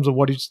hearing in terms of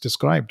what you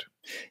described.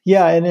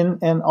 Yeah,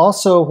 and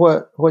also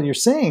what you're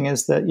saying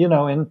is that,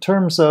 in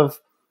terms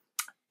of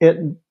it,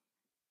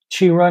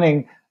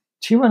 ChiRunning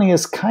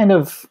is kind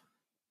of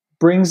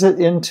brings it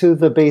into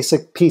the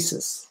basic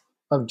pieces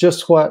of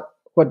just what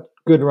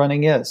good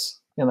running is,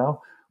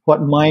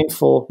 what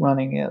mindful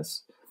running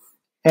is.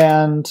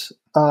 And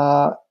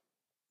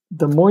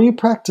the more you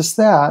practice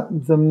that,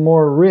 the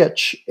more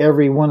rich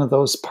every one of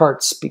those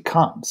parts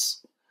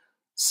becomes.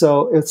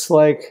 So it's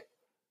like,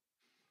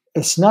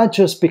 it's not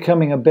just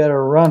becoming a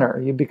better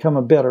runner. You become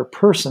a better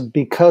person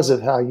because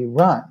of how you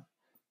run,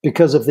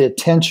 because of the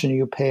attention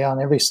you pay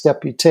on every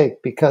step you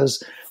take,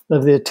 because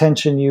of the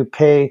attention you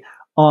pay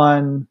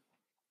on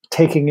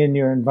taking in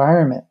your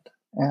environment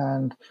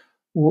and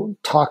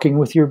talking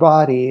with your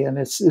body. And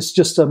it's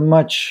just a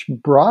much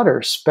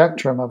broader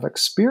spectrum of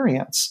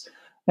experience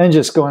than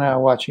just going out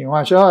and watching. Oh,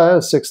 that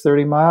was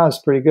 630 miles,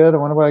 pretty good. I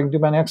wonder what I can do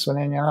my next one.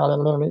 And,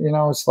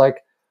 it's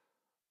like,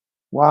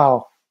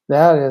 wow,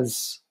 that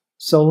is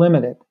so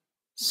limited.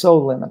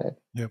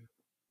 Yep.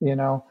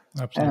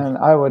 Absolutely. And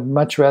I would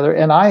much rather,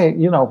 and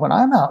when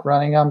I'm out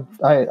running,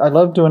 I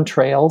love doing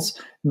trails.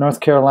 In North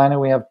Carolina,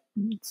 we have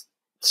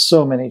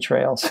so many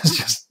trails. It's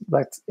just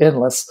like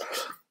endless.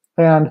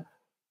 And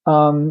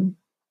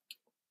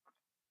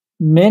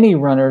many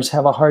runners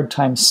have a hard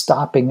time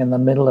stopping in the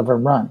middle of a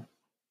run,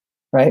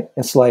 right?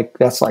 It's like,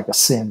 that's like a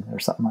sin or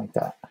something like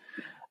that.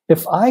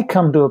 If I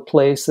come to a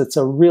place that's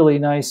a really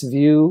nice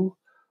view,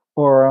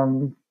 or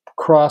I'm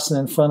crossing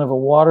in front of a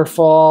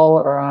waterfall,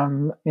 or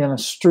I'm in a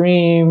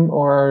stream,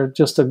 or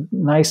just a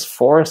nice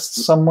forest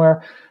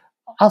somewhere,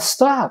 I'll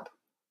stop.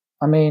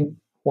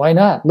 Why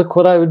not? Look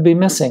what I would be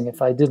missing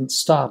if I didn't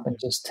stop and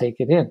just take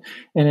it in.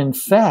 And in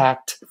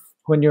fact,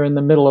 when you're in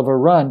the middle of a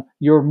run,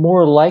 you're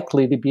more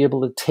likely to be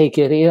able to take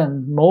it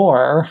in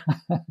more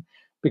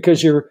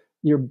because you're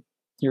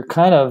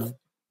kind of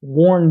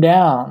worn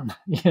down,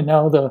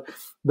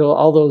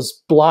 all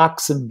those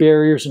blocks and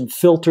barriers and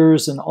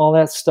filters and all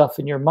that stuff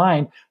in your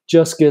mind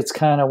just gets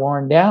kind of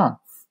worn down.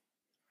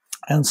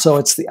 And so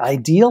it's the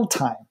ideal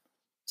time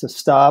to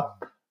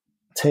stop,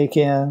 take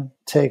a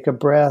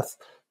breath.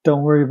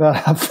 Don't worry about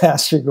how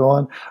fast you're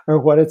going or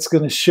what it's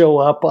going to show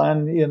up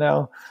on,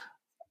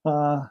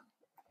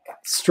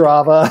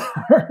 Strava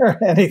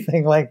or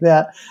anything like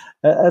that.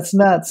 That's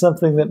not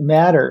something that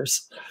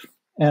matters.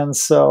 And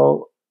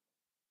so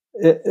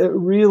it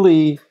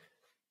really,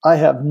 I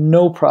have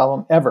no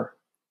problem ever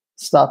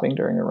stopping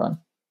during a run.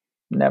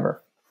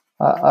 Never.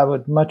 I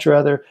would much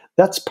rather,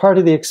 that's part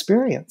of the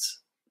experience.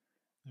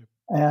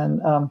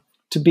 And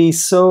to be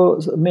so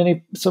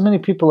many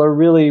people are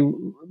really,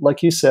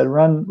 like you said,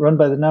 run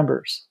by the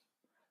numbers.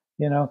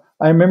 I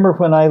remember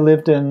when I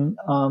lived in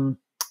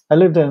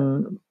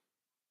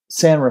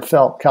San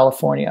Rafael,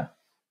 California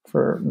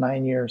for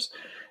 9 years,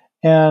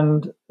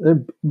 and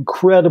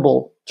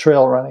incredible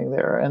trail running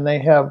there. And they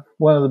have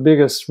one of the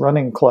biggest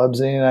running clubs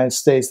in the United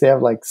States. They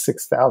have like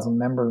 6,000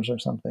 members or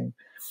something.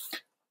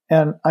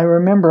 And I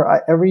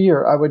remember every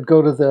year I would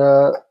go to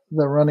the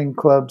running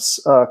club's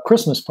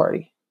Christmas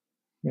party,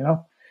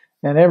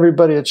 and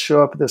everybody would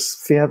show up at this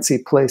fancy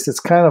place. It's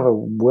kind of a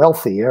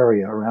wealthy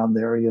area around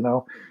there,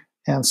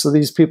 and so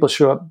these people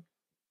show up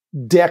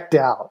decked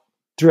out,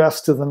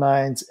 dressed to the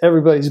nines.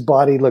 Everybody's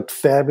body looked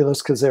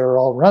fabulous because they were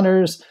all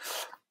runners,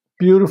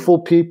 beautiful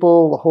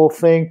people, the whole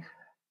thing,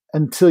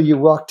 until you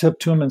walked up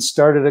to them and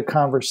started a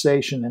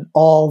conversation, and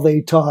all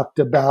they talked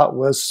about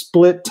was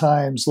split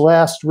times,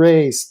 last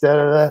race,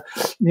 how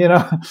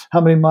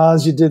many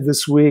miles you did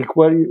this week,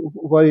 what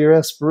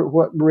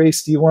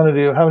race do you want to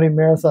do, how many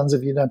marathons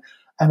have you done?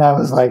 And I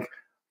was like,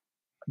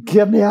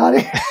 get me out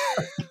of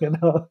here.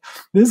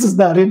 This is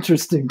not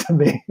interesting to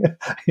me.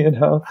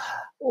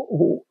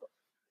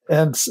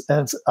 And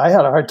I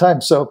had a hard time.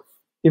 So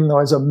even though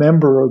I was a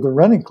member of the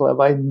running club,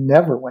 I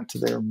never went to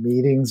their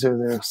meetings or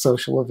their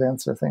social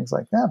events or things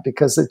like that,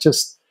 because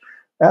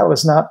that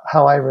was not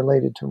how I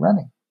related to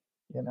running,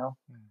 you know?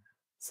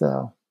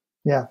 So,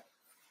 yeah.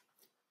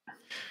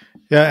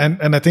 Yeah.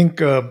 And I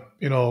think,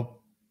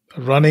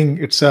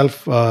 running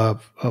itself, one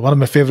of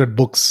my favorite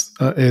books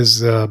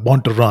is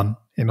Born to Run,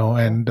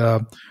 and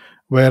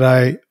where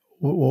I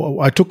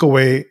took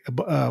away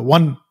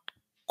one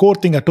core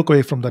thing I took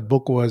away from that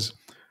book was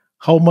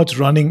how much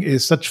running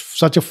is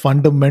such a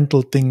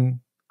fundamental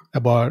thing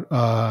about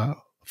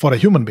for a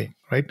human being,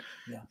 right?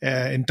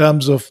 Yeah. In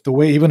terms of the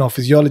way even our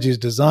physiology is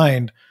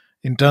designed,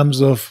 in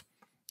terms of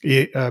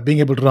being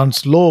able to run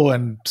slow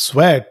and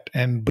sweat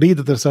and breathe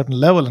at a certain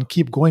level and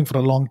keep going for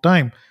a long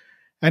time.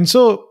 And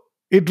so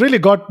it really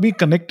got me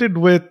connected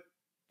with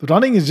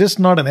running is just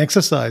not an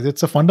exercise.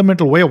 It's a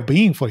fundamental way of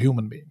being for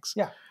human beings.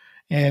 Yeah.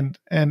 And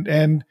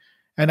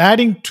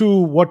adding to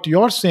what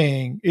you're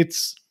saying,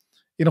 it's,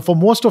 for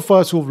most of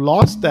us who've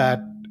lost that,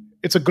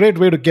 it's a great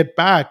way to get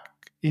back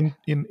in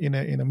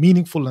a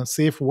meaningful and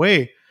safe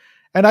way.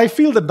 And I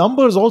feel the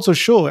numbers also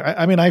show.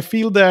 I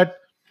feel that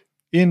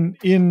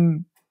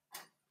in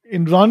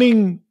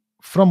running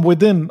from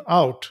within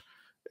out,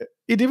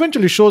 it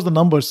eventually shows the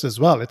numbers as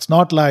well. It's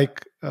not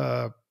like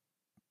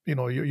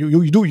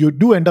you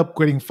do end up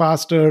getting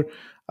faster,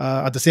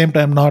 at the same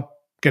time not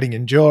getting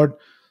injured.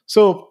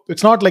 So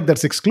it's not like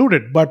that's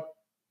excluded, but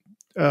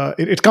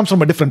it comes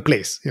from a different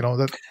place.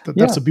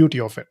 That's the beauty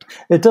of it.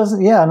 It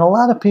doesn't. Yeah, and a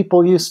lot of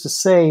people used to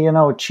say,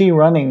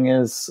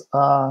 ChiRunning is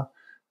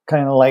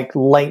kind of like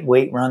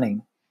lightweight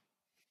running.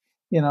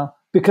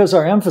 Because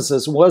our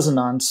emphasis wasn't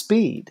on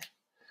speed.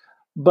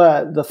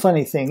 But the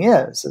funny thing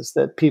is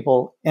that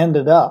people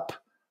ended up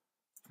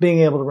being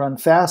able to run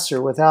faster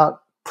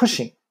without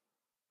pushing,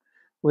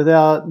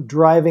 without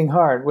driving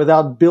hard,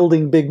 without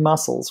building big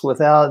muscles,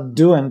 without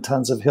doing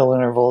tons of hill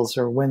intervals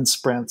or wind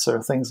sprints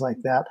or things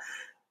like that.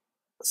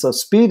 So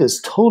speed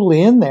is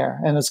totally in there,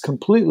 and it's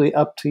completely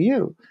up to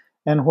you.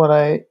 And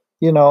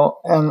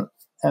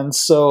and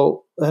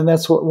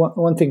that's what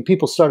one thing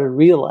people started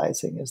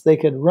realizing is they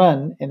could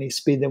run any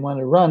speed they wanted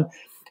to run,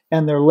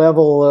 and their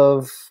level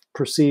of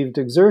perceived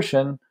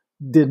exertion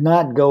did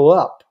not go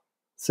up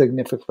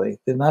significantly,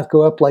 did not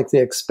go up like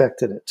they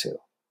expected it to.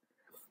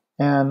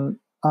 And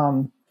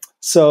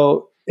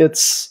so it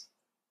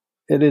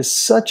is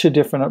such a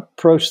different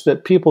approach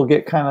that people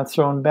get kind of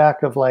thrown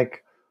back of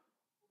like,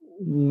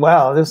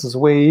 wow, this is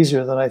way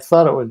easier than I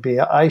thought it would be.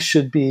 I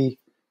should be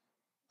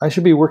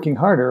working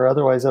harder,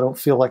 otherwise I don't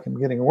feel like I'm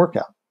getting a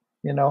workout,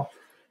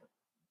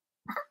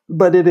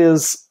 But it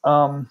is,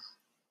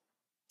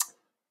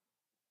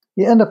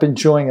 you end up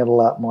enjoying it a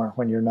lot more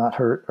when you're not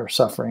hurt or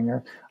suffering.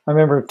 Or I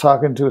remember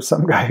talking to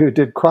some guy who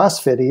did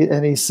CrossFit,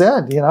 and he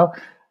said,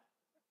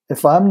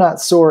 if I'm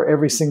not sore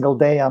every single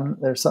day,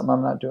 there's something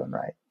I'm not doing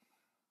right.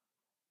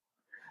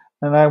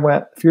 And I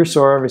went, if you're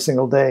sore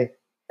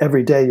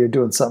every day you're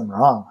doing something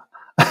wrong.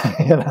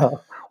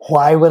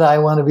 Why would I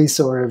want to be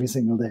sore every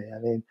single day? I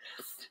mean,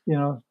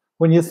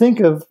 when you think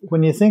of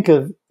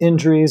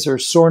injuries or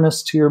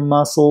soreness to your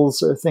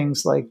muscles or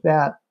things like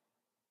that,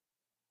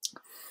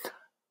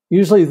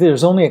 usually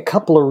there's only a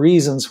couple of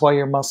reasons why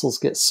your muscles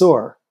get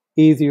sore.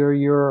 Either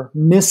you're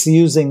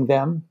misusing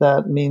them,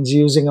 that means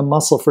using a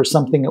muscle for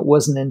something it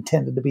wasn't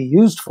intended to be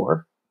used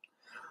for.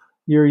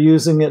 You're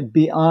using it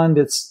beyond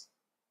its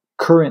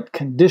current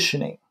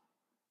conditioning.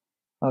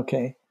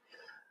 Okay.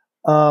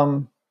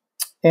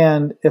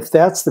 And if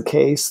that's the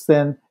case,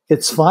 then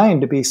it's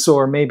fine to be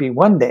sore maybe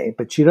one day,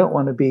 but you don't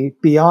want to be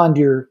beyond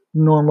your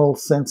normal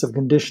sense of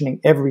conditioning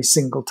every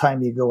single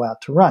time you go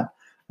out to run.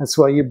 That's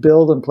why you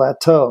build and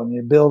plateau, and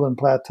you build and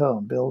plateau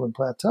and build and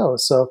plateau.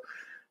 So,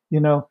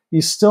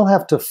 you still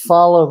have to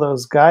follow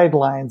those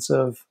guidelines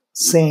of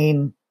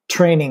sane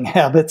training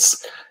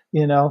habits,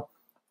 and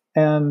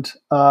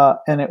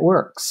it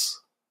works,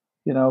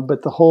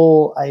 but the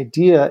whole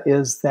idea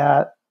is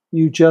that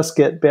you just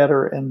get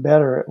better and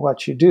better at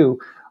what you do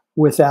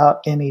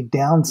without any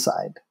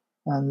downside.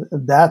 And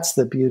that's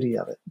the beauty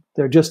of it.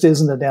 There just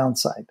isn't a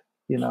downside,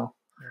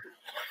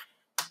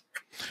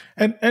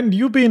 And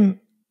you've been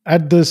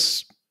at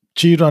this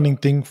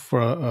ChiRunning thing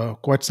for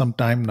quite some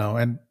time now.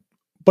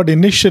 But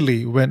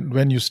initially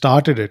when you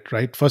started it,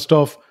 right, first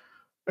off,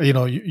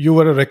 you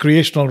were a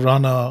recreational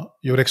runner,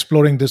 you were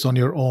exploring this on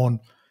your own,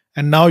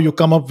 and now you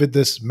come up with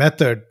this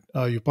method,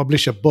 you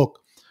publish a book.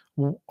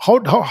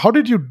 How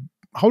did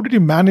you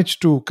manage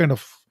to kind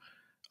of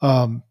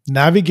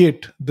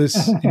navigate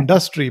this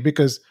industry?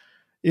 Because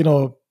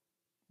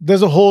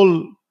there's a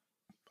whole,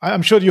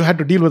 I'm sure you had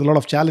to deal with a lot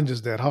of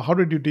challenges there. How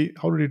did you do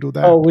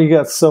that? Oh, we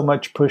got so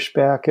much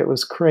pushback. It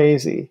was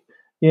crazy.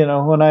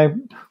 When I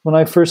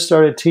first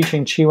started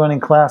teaching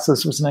ChiRunning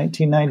classes was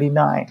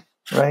 1999,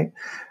 right?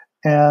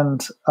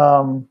 And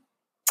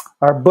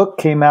our book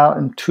came out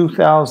in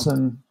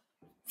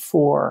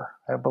 2004,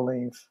 I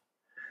believe.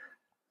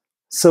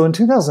 So in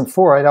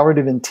 2004, I'd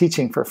already been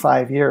teaching for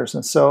 5 years,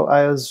 and so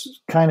I was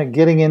kind of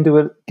getting it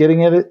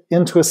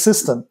into a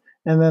system.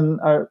 And then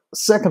our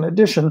second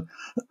edition,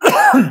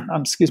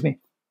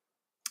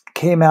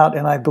 came out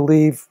in, I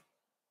believe,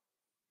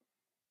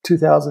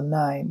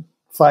 2009,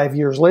 5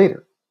 years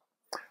later.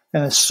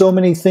 And there's so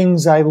many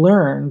things I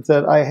learned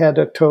that I had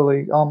to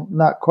totally,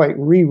 not quite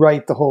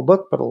rewrite the whole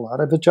book, but a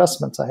lot of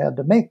adjustments I had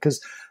to make, because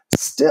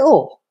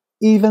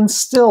even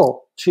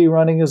still,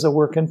 ChiRunning is a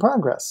work in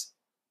progress.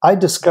 I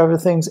discover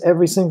things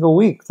every single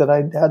week that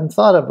I hadn't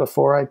thought of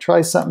before. I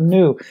try something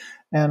new,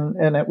 and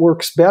it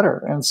works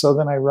better. And so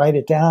then I write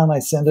it down. I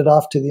send it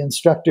off to the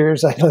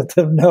instructors. I let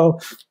them know,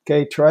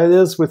 okay, try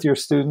this with your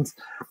students.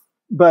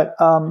 But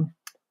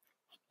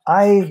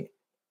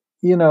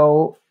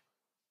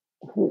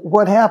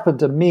what happened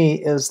to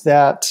me is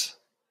that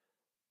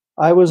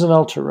I was an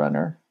ultra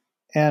runner,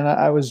 and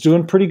I was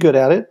doing pretty good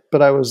at it,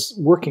 but I was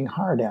working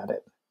hard at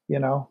it.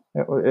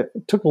 It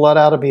took a lot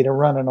out of me to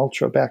run an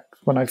ultra back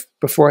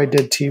before I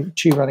did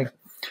ChiRunning.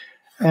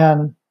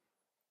 And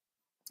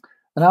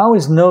I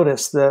always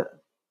noticed that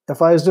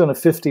if I was doing a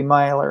 50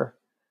 miler,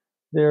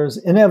 there's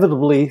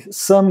inevitably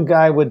some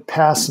guy would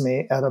pass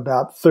me at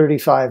about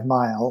 35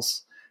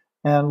 miles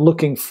and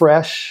looking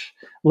fresh,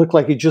 looked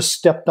like he just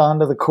stepped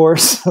onto the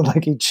course,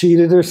 like he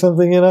cheated or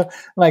something, And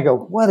I go,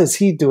 what is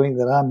he doing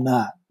that I'm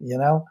not,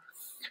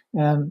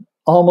 And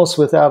almost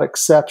without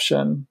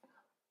exception,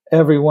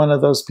 every one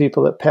of those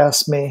people that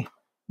passed me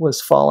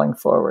was falling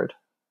forward.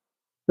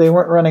 They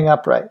weren't running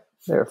upright.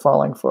 They were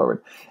falling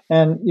forward.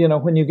 And,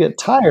 when you get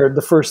tired,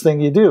 the first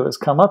thing you do is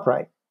come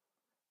upright.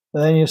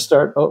 And then you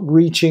start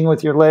reaching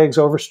with your legs,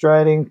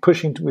 overstriding,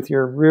 pushing with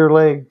your rear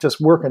leg,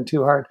 just working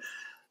too hard.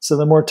 So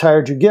the more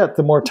tired you get,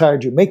 the more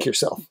tired you make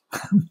yourself,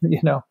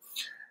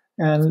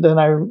 And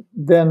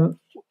then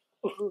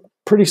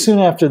pretty soon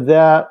after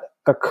that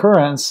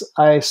occurrence,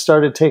 I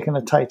started taking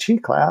a Tai Chi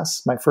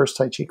class, my first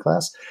Tai Chi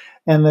class.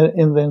 And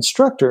the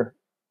instructor,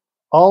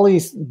 all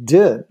he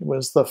did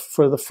was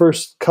for the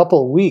first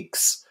couple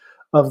weeks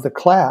of the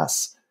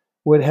class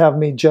would have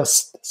me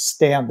just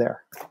stand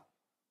there.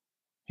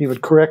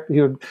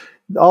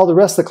 All the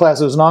rest of the class,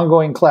 it was an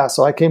ongoing class.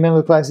 So I came into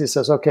the class, he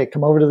says, okay,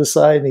 come over to the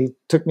side. And he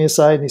took me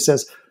aside and he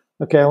says,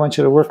 okay, I want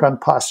you to work on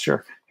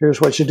posture.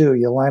 Here's what you do.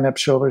 You line up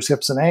shoulders,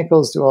 hips, and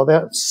ankles, do all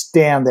that,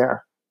 stand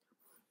there.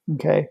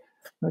 Okay.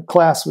 The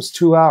class was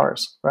 2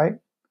 hours, right?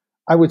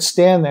 I would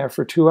stand there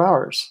for 2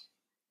 hours,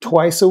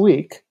 twice a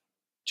week,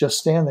 just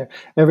stand there.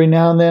 Every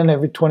now and then,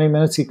 every 20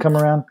 minutes, he'd come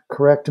around,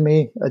 correct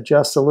me,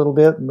 adjust a little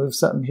bit, move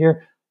something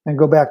here, and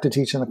go back to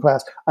teaching the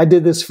class. I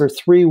did this for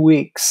 3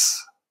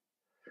 weeks.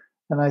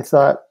 And I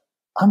thought,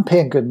 I'm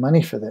paying good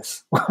money for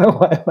this.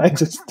 Why am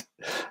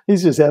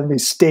he's just having me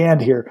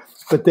stand here.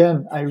 But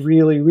then I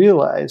really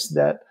realized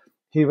that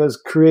he was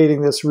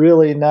creating this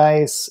really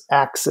nice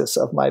axis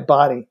of my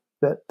body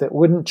that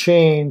wouldn't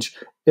change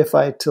if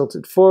I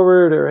tilted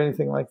forward or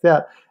anything like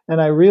that.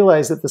 And I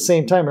realized at the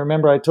same time,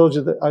 remember I told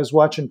you that I was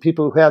watching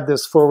people who had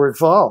this forward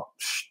fall.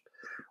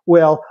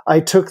 Well, I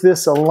took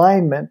this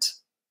alignment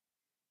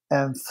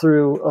and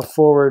threw a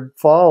forward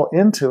fall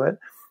into it.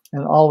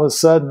 And all of a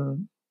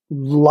sudden,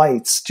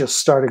 lights just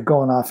started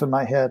going off in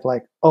my head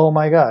like, oh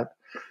my God.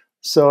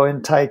 So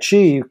in Tai Chi,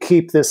 you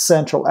keep this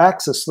central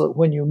axis so that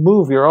when you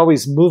move, you're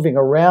always moving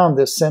around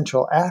this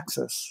central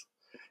axis.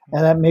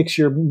 And that makes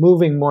your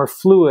moving more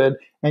fluid,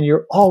 and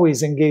you're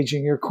always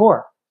engaging your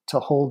core to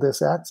hold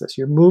this axis.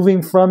 You're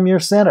moving from your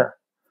center.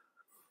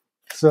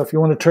 So if you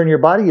want to turn your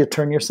body, you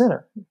turn your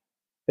center.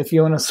 If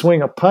you want to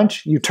swing a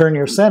punch, you turn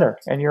your center,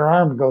 and your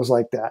arm goes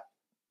like that,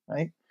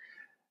 right?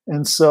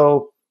 And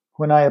so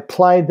when I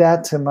applied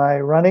that to my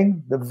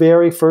running, the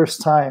very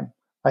first time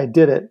I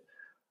did it,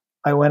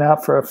 I went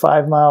out for a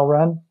 5-mile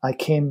run. I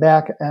came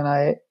back and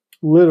I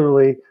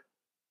literally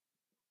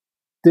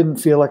didn't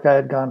feel like I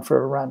had gone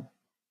for a run.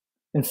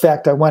 In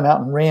fact, I went out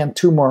and ran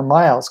 2 more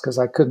miles because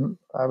I didn't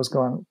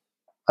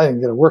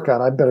get a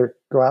workout. I better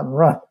go out and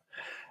run.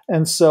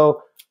 And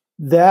so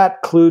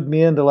that clued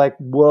me into like,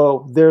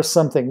 whoa, there's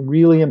something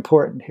really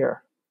important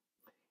here.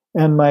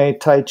 And my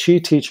Tai Chi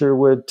teacher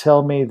would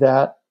tell me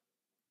that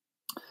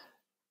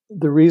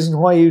the reason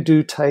why you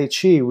do Tai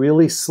Chi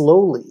really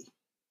slowly,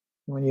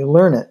 when you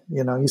learn it,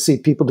 you see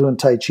people doing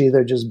Tai Chi,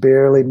 they're just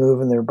barely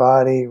moving their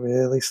body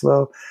really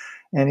slow.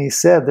 And he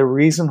said, the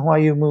reason why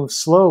you move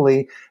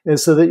slowly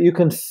is so that you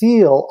can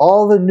feel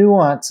all the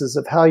nuances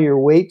of how your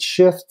weight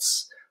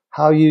shifts,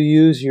 how you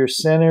use your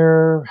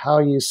center, how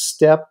you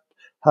step,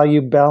 how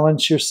you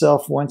balance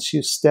yourself once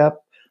you step.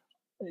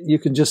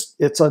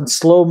 It's on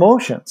slow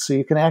motion. So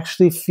you can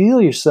actually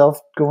feel yourself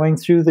going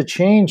through the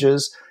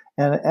changes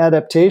and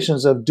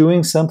adaptations of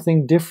doing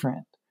something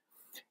different.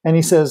 And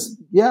he says,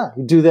 yeah,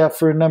 you do that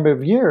for a number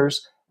of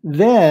years.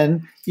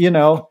 Then,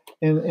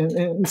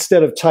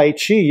 instead of Tai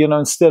Chi,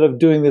 instead of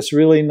doing this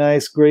really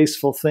nice,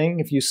 graceful thing,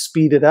 if you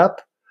speed it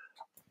up,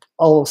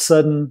 all of a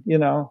sudden,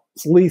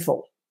 it's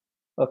lethal.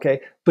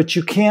 Okay. But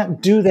you can't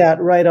do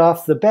that right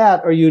off the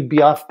bat, or you'd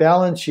be off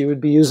balance. You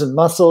would be using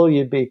muscle.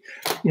 You'd be,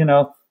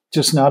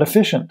 just not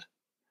efficient.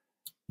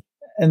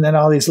 And then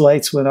all these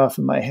lights went off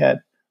in my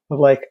head of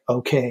like,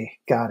 okay,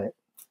 got it.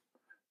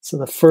 So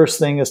the first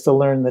thing is to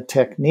learn the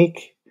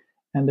technique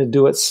and to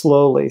do it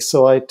slowly.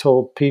 So I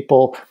told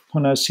people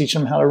when I was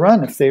teaching them how to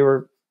run, if they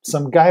were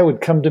some guy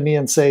would come to me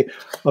and say,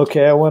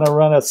 okay, I want to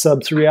run a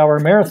sub 3-hour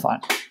marathon.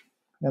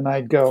 And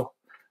I'd go,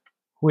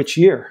 which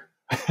year?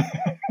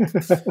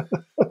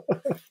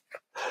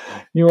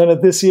 You want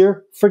it this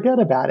year? Forget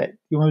about it.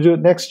 You want to do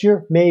it next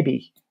year?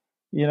 Maybe,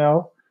 you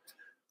know?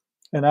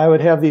 And I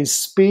would have these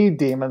speed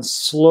demons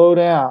slow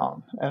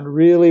down and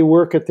really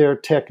work at their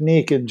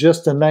technique in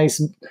just a nice,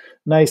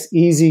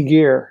 easy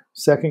gear,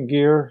 second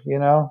gear, you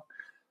know?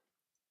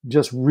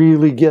 Just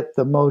really get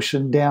the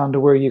motion down to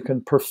where you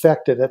can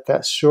perfect it at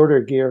that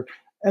shorter gear.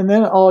 And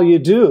then all you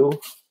do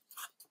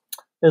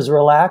is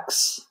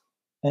relax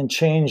and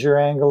change your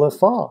angle of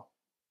fall,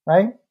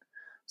 right?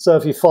 So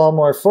if you fall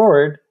more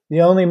forward, the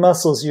only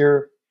muscles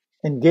you're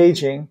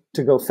engaging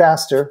to go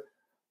faster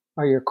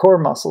are your core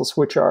muscles,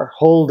 which are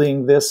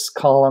holding this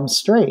column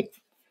straight.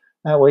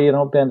 That way you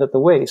don't bend at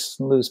the waist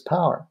and lose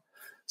power.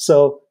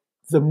 So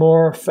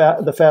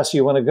the faster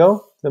you want to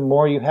go, the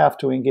more you have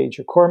to engage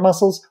your core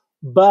muscles.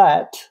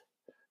 But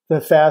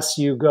the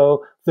faster you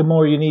go, the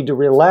more you need to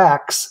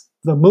relax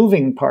the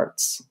moving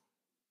parts.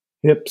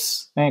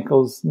 Hips,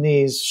 ankles,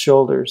 knees,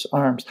 shoulders,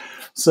 arms.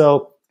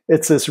 So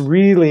it's this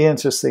really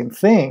interesting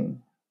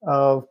thing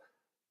of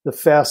the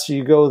faster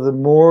you go, the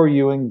more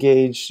you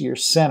engage your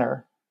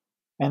center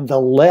and the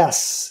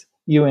less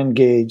you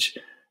engage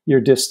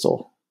your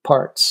distal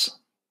parts.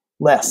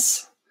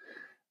 Less.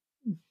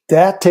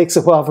 That takes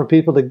a while for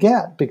people to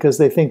get because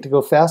they think to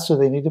go faster,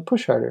 they need to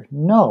push harder.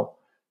 No,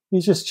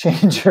 you just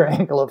change your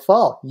angle of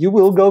fall. You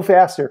will go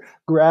faster.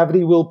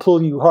 Gravity will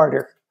pull you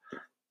harder,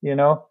 you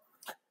know?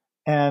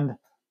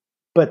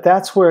 But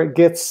that's where it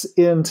gets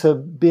into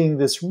being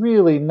this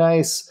really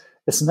nice.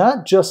 It's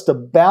not just a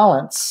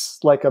balance,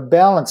 like a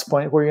balance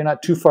point where you're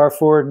not too far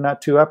forward and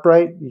not too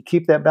upright. You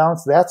keep that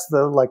balance. That's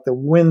the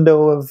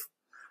window of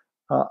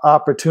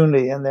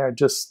opportunity in there.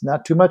 Just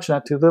not too much,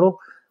 not too little.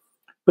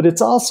 But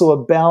it's also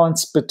a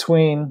balance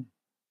between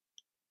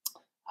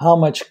how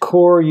much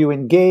core you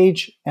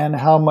engage and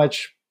how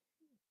much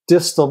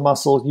distal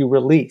muscle you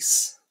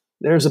release.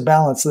 There's a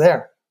balance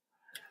there.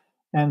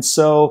 And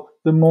so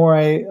the more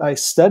I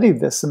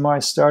studied this, the more I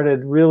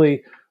started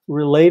really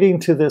relating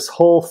to this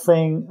whole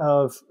thing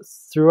of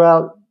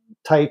throughout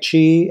Tai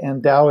Chi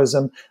and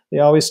Taoism, they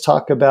always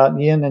talk about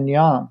yin and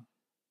yang,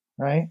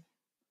 right?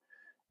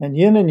 And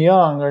yin and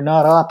yang are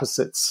not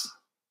opposites.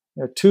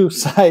 They're two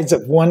sides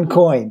of one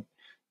coin,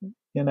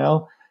 you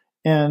know?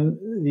 And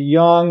the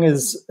yang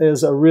is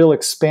a real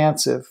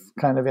expansive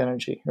kind of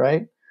energy,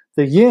 right?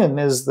 The yin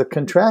is the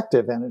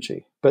contractive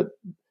energy, but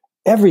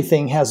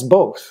everything has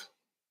both.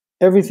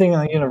 Everything in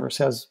the universe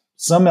has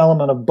some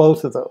element of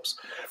both of those.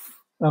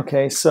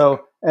 Okay,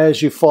 so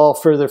as you fall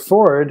further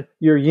forward,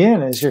 your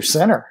yin is your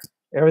center.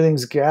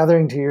 Everything's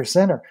gathering to your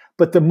center.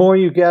 But the more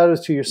you gather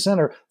to your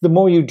center, the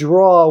more you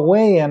draw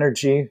away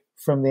energy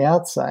from the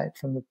outside,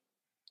 from the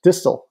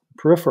distal,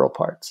 peripheral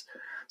parts.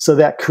 So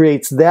that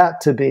creates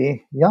that to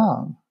be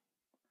yang.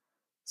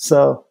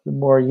 So the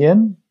more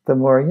yin, the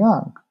more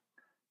yang.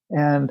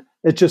 And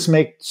it just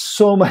makes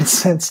so much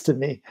sense to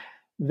me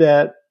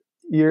that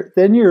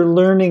you're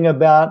learning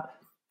about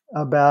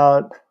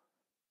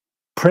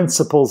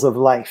principles of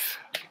life,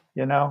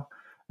 you know.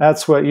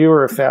 That's what you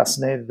were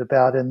fascinated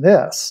about in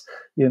this,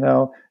 you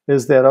know,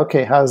 is that,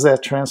 okay, how does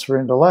that transfer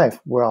into life?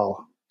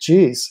 Well,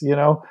 geez, you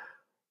know,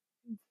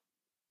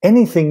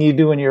 anything you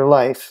do in your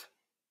life,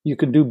 you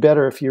can do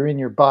better if you're in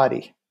your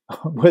body,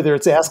 whether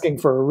it's asking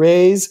for a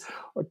raise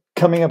or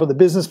coming up with a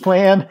business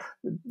plan,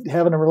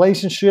 having a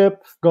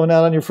relationship, going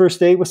out on your first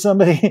date with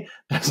somebody,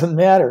 doesn't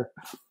matter.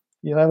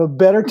 You'll have a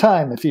better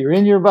time if you're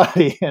in your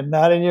body and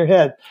not in your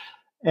head.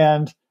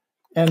 And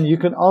you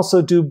can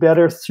also do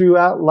better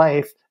throughout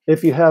life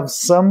if you have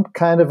some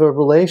kind of a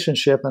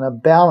relationship and a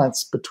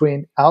balance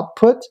between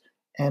output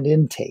and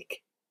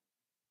intake,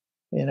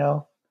 you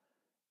know?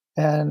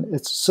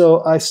 And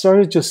so I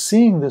started just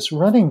seeing this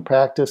running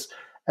practice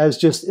as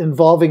just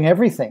involving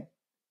everything,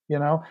 you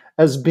know,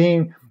 as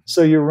being,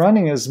 so your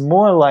running is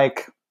more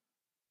like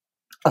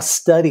a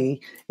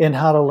study in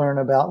how to learn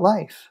about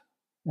life.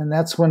 And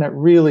that's when it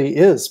really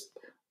is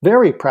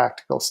very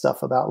practical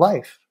stuff about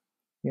life,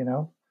 you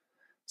know?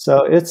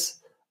 So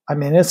it's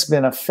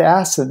been a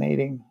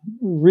fascinating,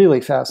 really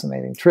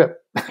fascinating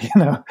trip, you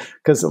know,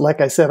 because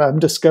like I said, I'm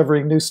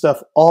discovering new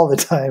stuff all the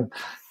time,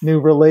 new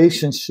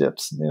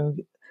relationships,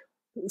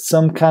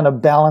 some kind of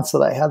balance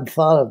that I hadn't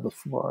thought of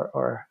before,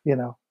 or, you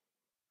know.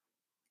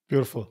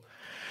 Beautiful.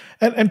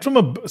 And from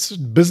a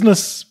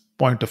business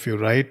point of view,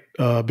 right?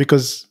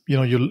 Because, you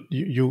know,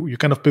 you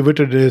kind of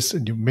pivoted this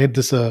and you made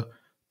this a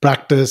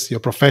practice, your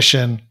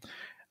profession.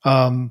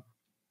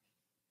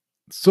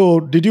 So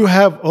did you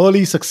have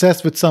early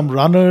success with some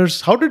runners?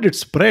 How did it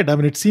spread? I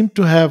mean, it seemed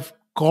to have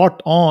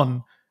caught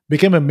on,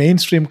 became a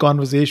mainstream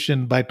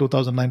conversation by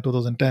 2009,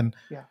 2010.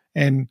 Yeah.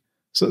 And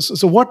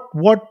so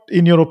what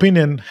in your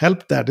opinion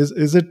helped that?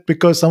 Is it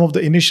because some of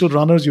the initial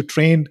runners you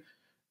trained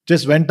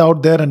just went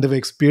out there and they were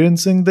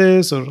experiencing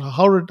this, or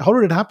how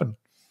did it happen?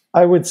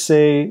 I would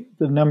say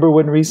the number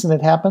one reason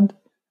it happened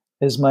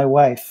is my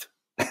wife.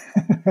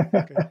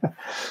 Okay.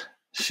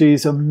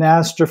 She's a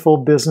masterful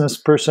business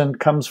person,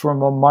 comes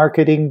from a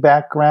marketing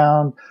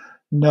background,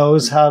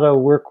 knows how to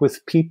work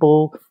with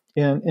people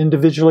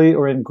individually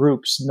or in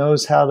groups,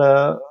 knows how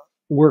to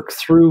work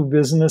through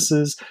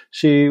businesses.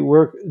 She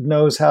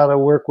knows how to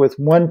work with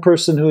one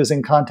person who is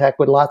in contact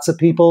with lots of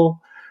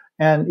people,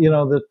 and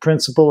the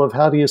principle of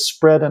how do you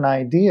spread an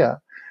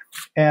idea.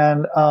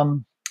 And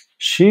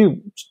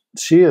she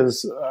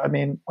is. I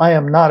mean, I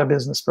am not a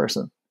business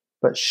person,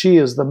 but she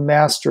is the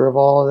master of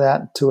all of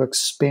that to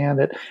expand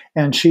it.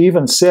 And she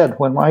even said,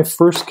 when I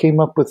first came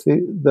up with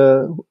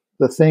the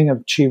thing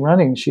of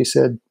ChiRunning, she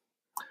said,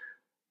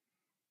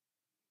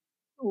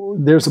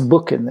 "There's a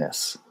book in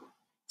this."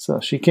 So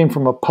she came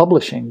from a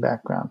publishing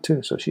background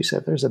too. So she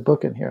said, "There's a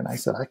book in here." And I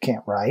said, "I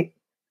can't write.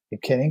 You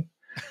kidding?"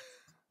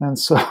 And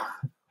so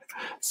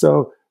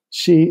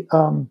she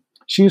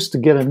used to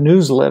get a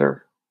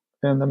newsletter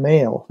in the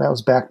mail. That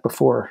was back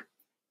before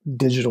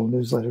digital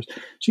newsletters.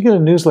 She got a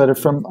newsletter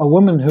from a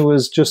woman who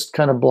was just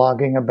kind of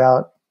blogging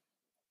about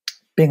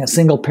being a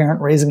single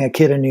parent raising a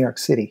kid in New York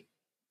City.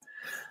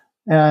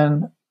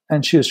 And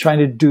she was trying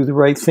to do the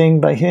right thing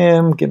by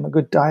him, give him a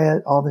good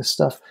diet, all this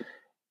stuff.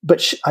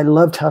 But I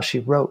loved how she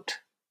wrote.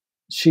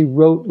 She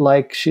wrote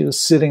like she was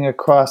sitting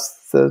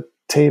across the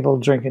table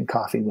drinking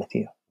coffee with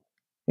you,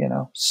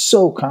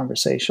 so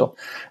conversational.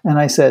 And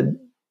I said,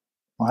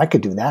 well, I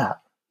could do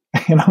that.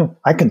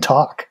 I can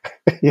talk,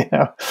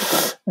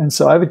 And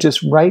so I would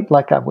just write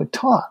like I would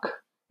talk.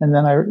 And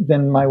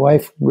then my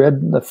wife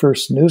read the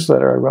first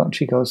newsletter I wrote, and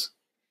she goes,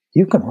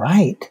 "You can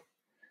write."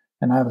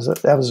 And that was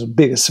as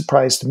big a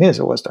surprise to me as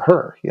it was to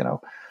her,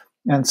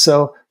 And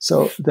so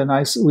then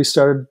we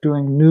started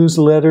doing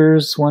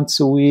newsletters once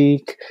a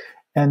week,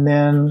 and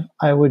then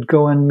I would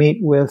go and meet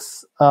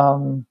with,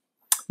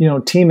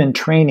 Team in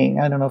Training.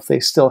 I don't know if they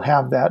still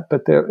have that,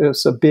 but there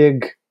was a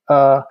big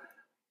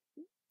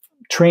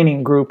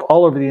training group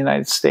all over the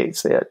United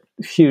States. They had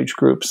huge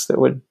groups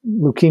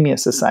Leukemia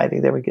Society,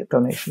 they would get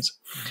donations.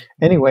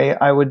 Anyway,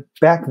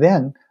 back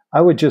then,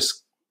 I would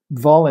just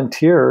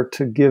volunteer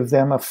to give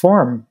them a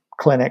form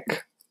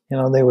clinic.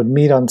 They would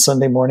meet on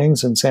Sunday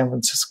mornings in San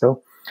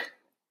Francisco.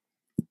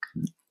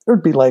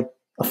 There'd be like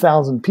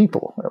 1,000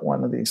 people at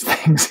one of these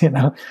things,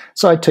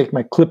 So I'd take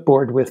my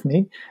clipboard with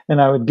me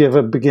and I would give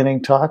a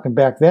beginning talk. And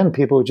back then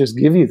people would just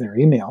give you their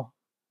email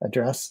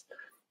address.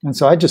 And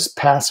so I'd just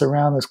pass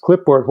around this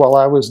clipboard while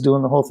I was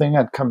doing the whole thing.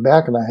 I'd come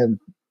back and I'd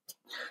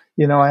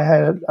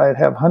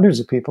have hundreds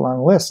of people on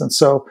the list. And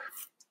so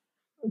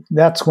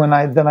that's when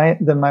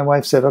then my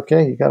wife said,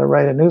 "Okay, you got to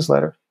write a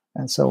newsletter."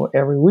 And so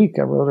every week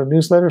I wrote a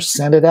newsletter,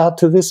 sent it out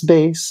to this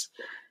base,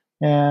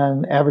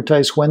 and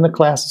advertised when the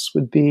classes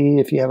would be.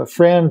 If you have a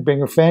friend,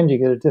 bring a friend, you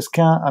get a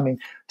discount. I mean,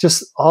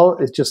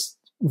 it just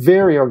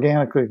very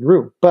organically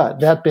grew. But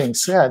that being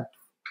said,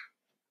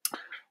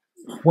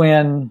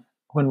 when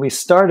we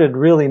started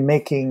really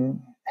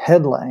making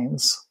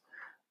headlines,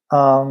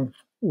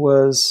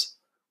 was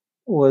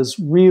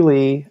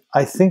really,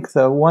 I think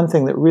the one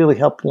thing that really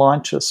helped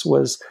launch us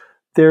was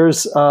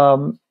there's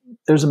a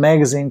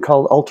magazine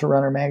called Ultra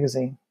Runner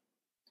Magazine.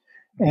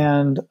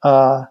 And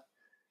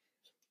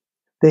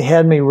they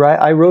had me write,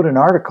 I wrote an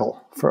article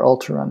for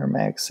Ultra Runner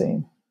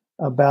Magazine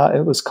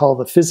it was called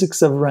The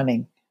Physics of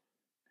Running.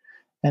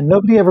 And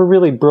nobody ever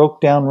really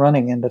broke down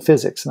running into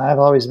physics. And I've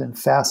always been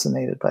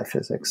fascinated by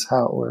physics,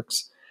 how it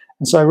works.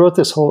 And so I wrote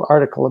this whole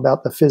article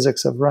about the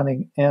physics of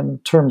running in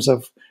terms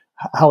of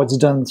how it's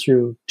done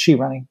through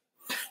ChiRunning.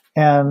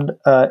 And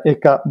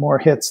it got more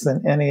hits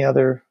than any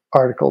other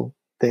article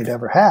they'd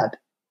ever had,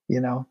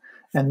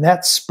 and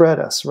that spread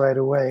us right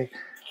away.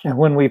 And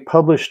when we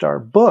published our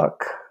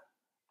book,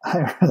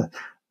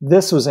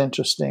 this was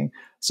interesting.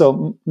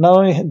 So not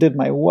only did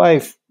my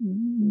wife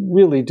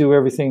really do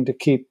everything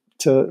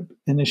to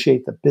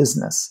initiate the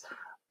business,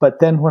 but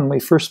then when we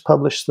first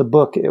published the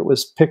book, it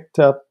was picked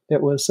up.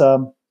 It was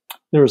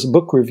there was a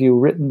book review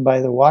written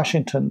by the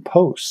Washington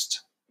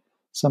Post.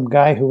 Some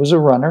guy who was a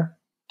runner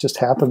just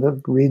happened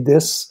to read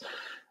this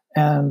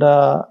and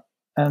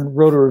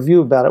wrote a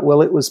review about it.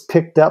 Well, it was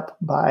picked up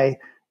by,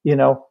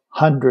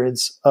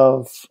 hundreds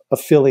of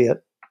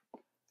affiliate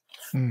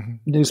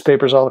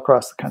newspapers all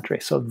across the country.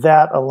 So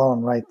that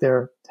alone right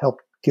there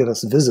helped get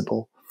us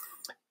visible.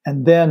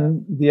 And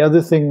then the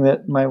other thing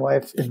that my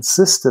wife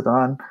insisted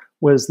on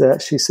was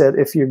that she said,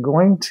 if you're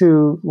going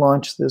to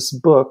launch this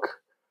book,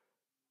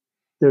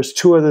 there's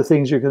two other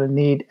things you're going to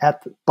need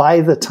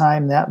by the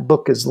time that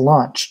book is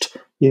launched.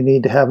 You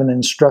need to have an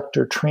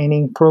instructor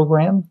training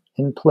program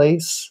in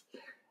place,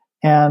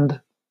 and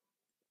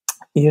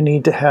you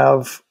need to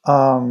have,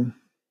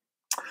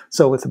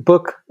 so with the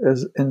book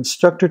is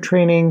instructor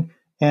training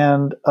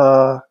and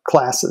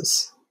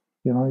classes.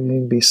 You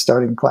need to be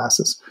starting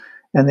classes,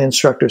 and the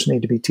instructors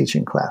need to be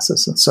teaching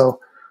classes. And so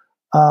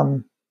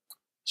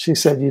she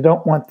said, you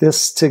don't want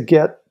this to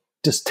get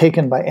just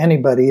taken by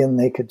anybody and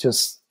they could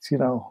just,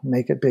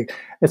 make it big.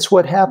 It's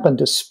what happened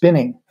to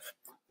spinning.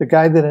 The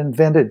guy that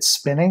invented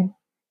spinning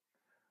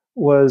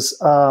was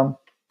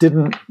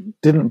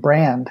didn't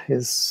brand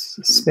his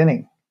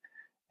spinning,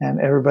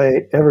 and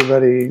everybody,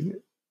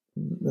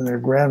 their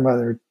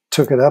grandmother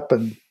took it up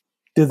and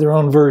did their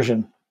own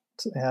version.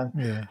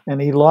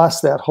 And he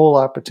lost that whole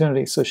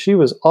opportunity. So she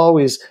was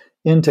always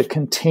into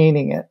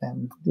containing it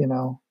and,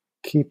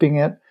 keeping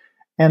it.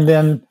 And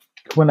then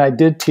when I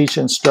did teach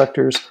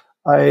instructors,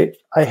 I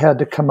had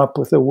to come up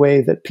with a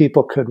way that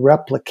people could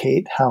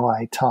replicate how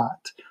I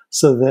taught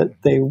so that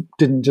they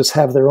didn't just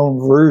have their own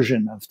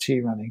version of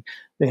ChiRunning.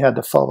 They had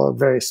to follow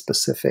very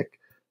specific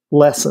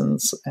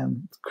lessons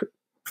and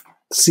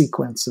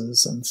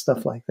sequences and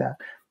stuff like that.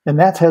 And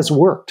that has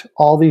worked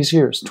all these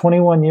years,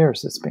 21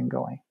 years it's been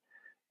going.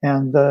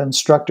 And the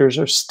instructors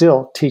are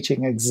still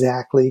teaching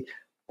exactly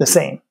the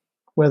same,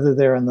 whether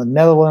they're in the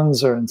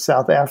Netherlands or in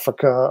South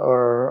Africa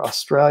or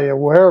Australia,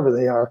 wherever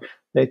they are,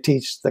 they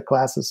teach the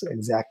classes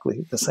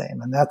exactly the same.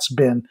 And that's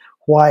been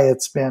why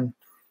it's been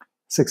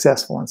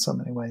successful in so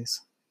many ways.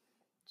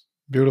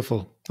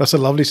 Beautiful. That's a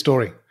lovely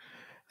story.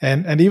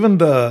 And even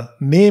the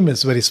name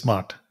is very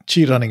smart.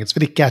 ChiRunning. It's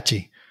very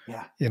catchy.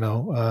 Yeah.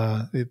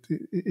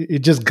 It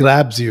just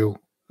grabs you.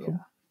 Yeah.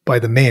 By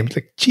the name, it's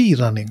like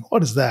ChiRunning.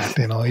 What is that?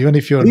 Even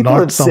if you're People not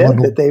have someone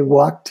said that they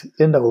walked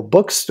into a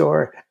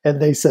bookstore and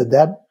they said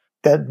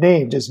that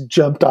name just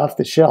jumped off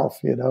the shelf.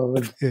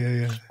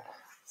 Yeah.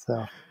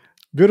 So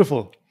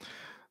beautiful.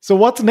 So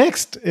what's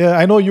next?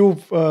 I know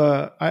you've.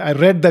 I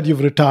read that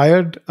you've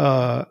retired.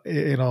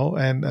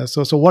 And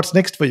so what's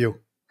next for you?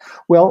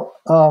 Well,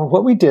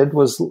 what we did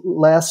was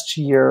last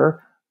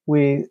year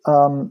we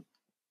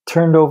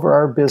turned over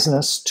our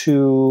business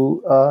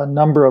to a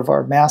number of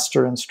our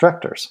master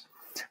instructors.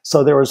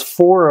 So there was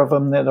 4 of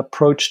them that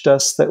approached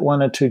us that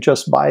wanted to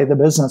just buy the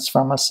business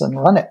from us and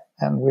run it.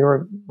 And we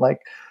were like,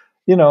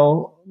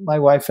 my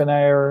wife and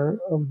I are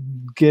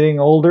getting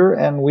older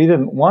and we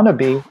didn't want to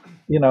be,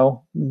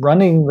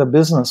 running the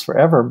business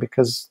forever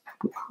because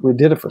we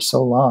did it for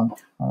so long.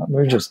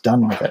 We're just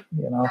done with it,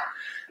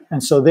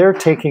 And so they're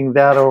taking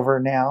that over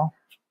now.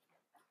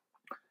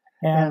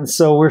 And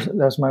so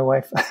that's my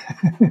wife.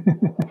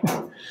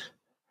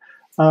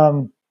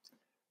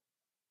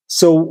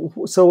 So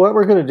what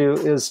we're going to do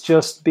is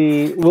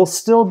we'll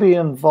still be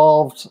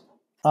involved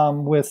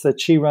with the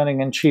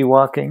ChiRunning and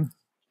ChiWalking.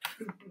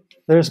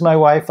 There's my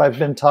wife I've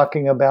been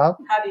talking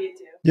about. How do you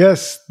do?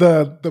 Yes,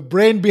 the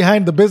brain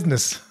behind the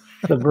business.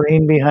 The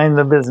brain behind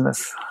the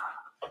business.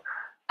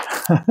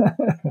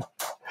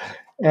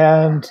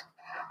 And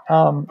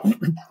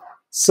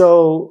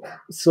so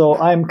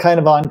I'm kind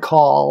of on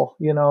call,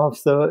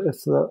 if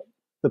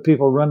the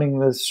people running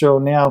this show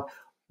now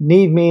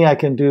need me, I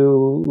can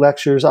do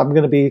lectures. I'm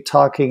going to be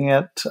talking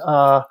at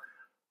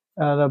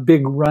a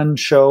big run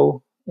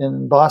show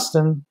in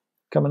Boston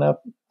coming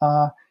up.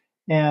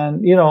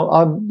 And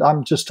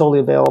I'm just totally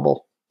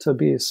available to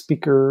be a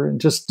speaker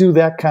and just do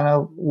that kind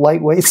of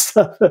lightweight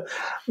stuff.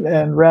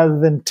 And rather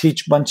than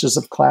teach bunches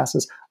of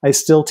classes, I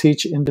still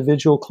teach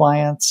individual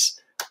clients.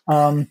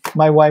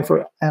 My wife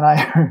and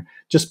I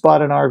just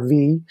bought an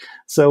RV.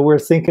 So we're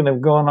thinking of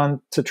going on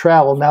to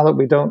travel now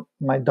that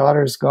my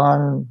daughter's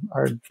gone.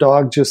 Our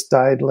dog just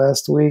died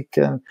last week.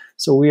 And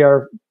so we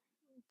are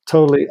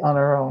totally on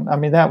our own. I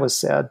mean, that was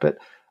sad,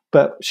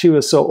 but she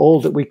was so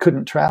old that we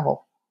couldn't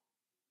travel.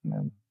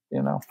 And,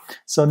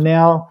 so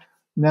now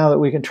that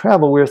we can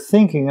travel, we're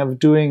thinking of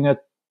doing a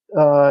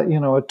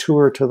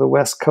tour to the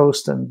West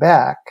Coast and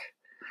back.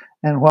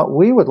 And what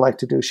we would like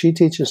to do, she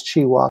teaches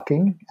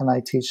ChiWalking and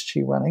I teach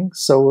ChiRunning.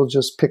 So we'll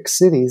just pick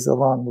cities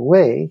along the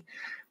way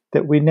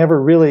that we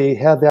never really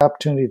had the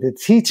opportunity to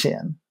teach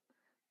in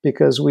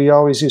because we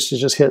always used to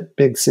just hit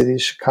big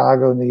cities,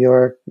 Chicago, New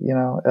York,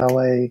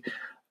 LA.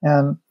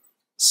 And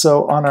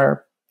so on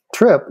our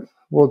trip,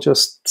 we'll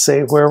just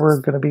say where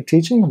we're going to be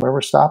teaching, where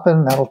we're stopping,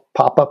 and that'll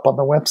pop up on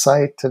the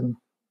website and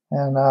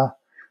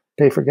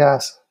pay for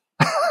gas.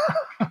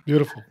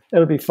 Beautiful.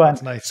 It'll be fun.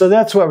 That's nice. So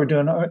that's what we're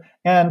doing.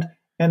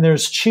 And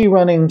there's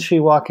ChiRunning,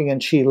 ChiWalking, and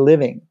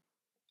ChiLiving.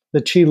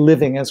 The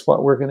ChiLiving is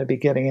what we're going to be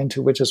getting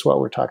into, which is what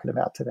we're talking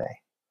about today.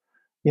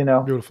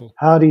 Beautiful.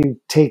 How do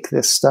you take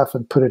this stuff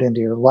and put it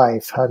into your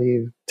life? How do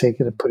you take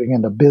it and put it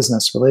into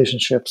business,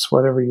 relationships,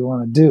 whatever you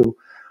want to do?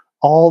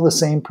 All the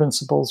same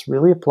principles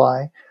really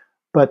apply.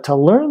 But to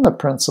learn the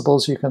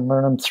principles, you can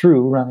learn them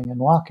through running and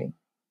walking.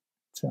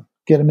 So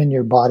get them in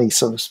your body,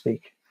 so to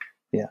speak.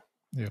 Yeah.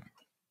 Yeah.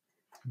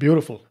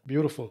 Beautiful.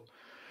 Beautiful.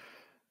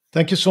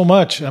 Thank you so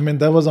much. I mean,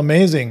 that was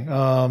amazing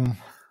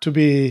to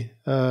be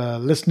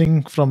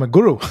listening from a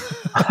guru.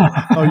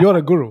 Oh, you're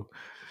a guru.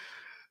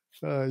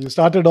 You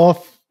started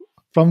off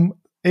from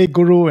a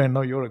guru and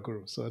now you're a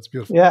guru. So it's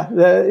beautiful. Yeah.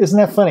 Isn't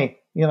that funny?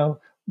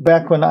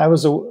 Back when I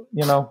was I'm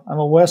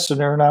a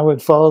Westerner and I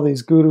would follow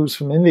these gurus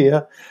from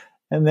India.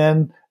 And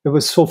then it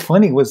was so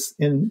funny was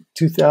in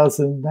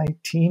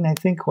 2019, I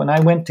think, when I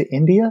went to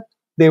India,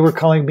 they were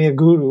calling me a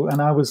guru.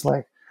 And I was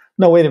like,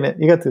 no, wait a minute,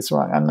 you got this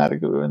wrong. I'm not a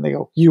guru. And they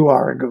go, you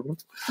are a guru.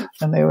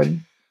 And they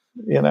would,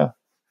 it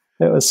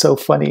was so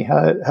funny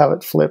how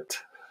it flipped.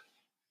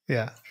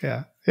 Yeah.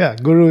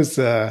 Guru is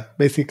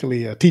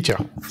basically a teacher.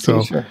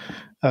 So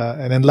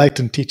an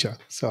enlightened teacher.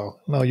 So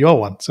no, you're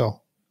one.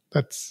 So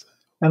that's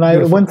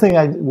one thing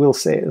I will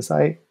say is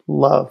I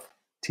love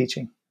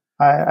teaching.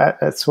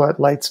 That's what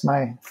lights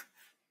my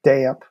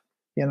day up,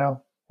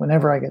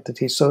 whenever I get to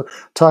teach. So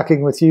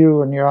talking with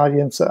you and your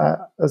audience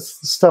is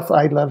stuff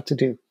I love to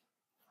do.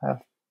 I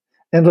have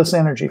endless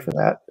energy for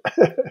that.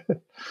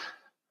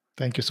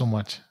 Thank you so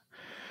much.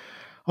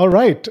 All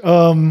right.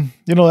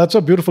 That's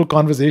a beautiful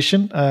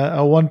conversation.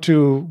 I want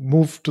to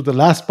move to the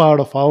last part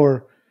of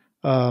our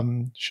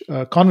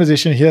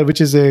conversation here,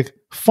 which is a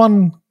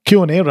fun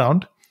Q&A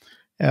round.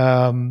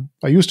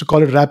 I used to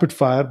call it rapid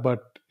fire,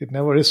 but it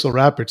never is so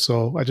rapid.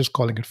 So I just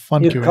calling it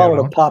fun Q&A round. You call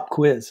it a pop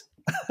quiz.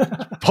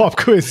 Pop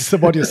quiz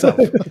about yourself.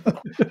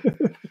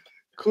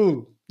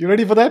 Cool. You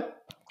ready for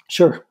that?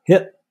 Sure.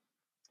 Hit.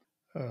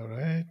 All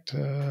right.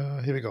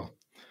 Here we go.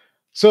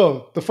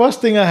 So the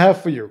first thing I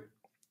have for you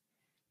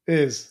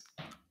is,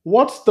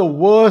 what's the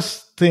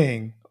worst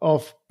thing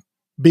of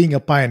being a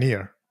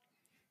pioneer?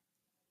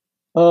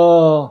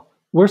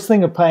 Worst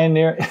thing a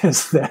pioneer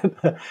is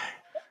that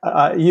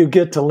you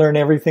get to learn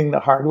everything the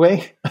hard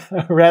way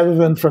rather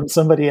than from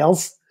somebody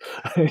else,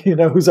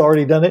 who's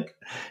already done it.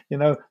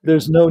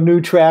 There's no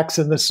new tracks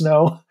in the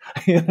snow.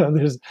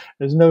 There's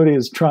nobody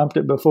who's tromped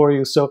it before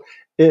you. So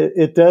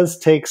it does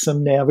take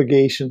some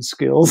navigation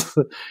skills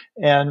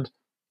and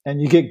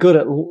you get good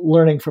at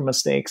learning from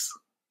mistakes.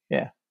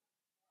 Yeah.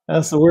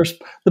 That's the worst.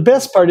 The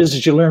best part is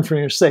that you learn from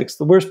your mistakes.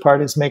 The worst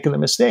part is making the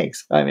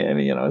mistakes. I mean,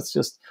 it's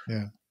just.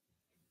 Yeah.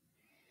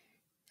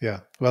 Yeah.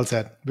 Well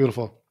said.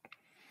 Beautiful.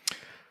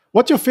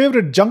 What's your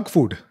favorite junk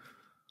food?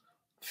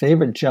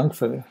 Favorite junk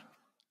food?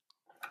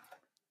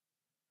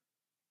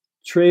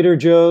 Trader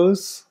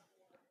Joe's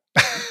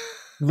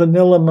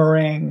vanilla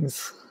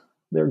meringues.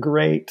 They're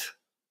great.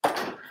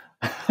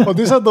 Oh,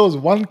 these are those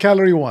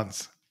 1-calorie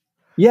ones.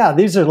 Yeah,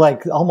 these are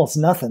like almost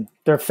nothing.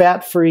 They're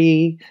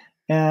fat-free,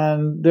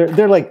 and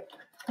they're like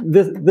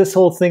this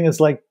whole thing is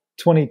like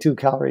 22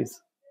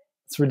 calories.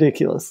 It's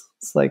ridiculous.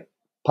 It's like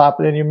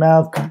pop it in your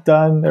mouth,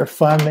 done. They're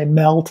fun. They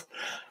melt.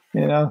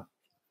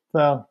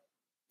 So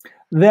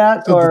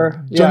that so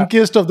or the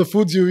junkiest of the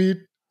foods you eat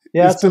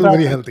is still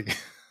very healthy.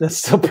 That's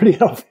still pretty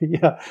healthy.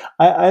 Yeah,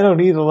 I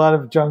don't eat a lot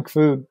of junk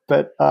food,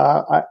 but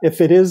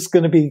if it is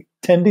going to be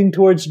tending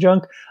towards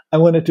junk, I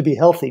want it to be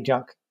healthy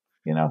junk.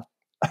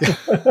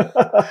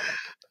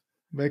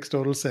 Makes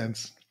total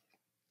sense.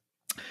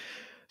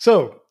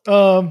 So,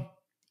 a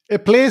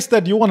place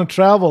that you want to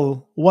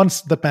travel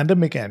once the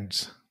pandemic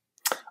ends?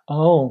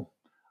 Oh,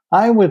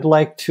 I would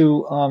like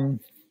to.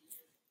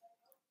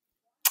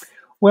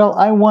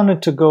 I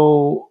wanted to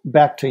go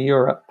back to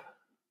Europe.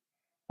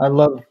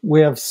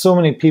 We have so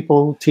many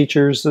people,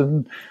 teachers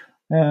and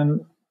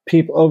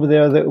people over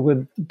there that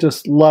would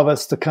just love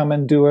us to come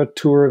and do a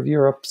tour of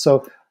Europe.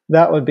 So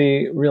that would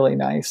be really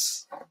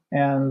nice.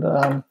 And,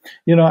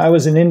 I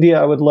was in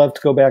India. I would love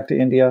to go back to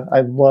India.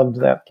 I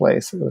loved that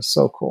place. It was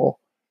so cool.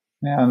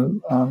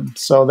 And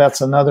so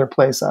that's another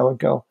place I would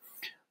go.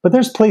 But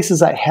there's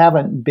places I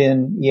haven't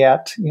been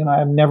yet.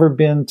 I've never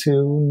been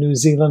to New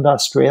Zealand,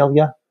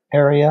 Australia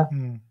area,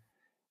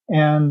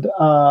 and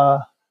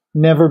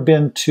never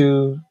been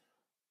to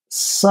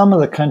some of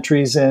the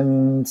countries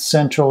in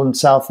Central and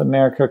South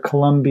America,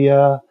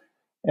 Colombia,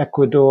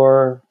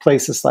 Ecuador,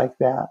 places like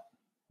that.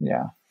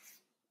 Yeah.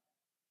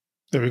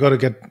 So we got to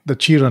get the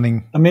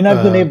ChiRunning. I mean,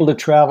 I've been able to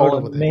travel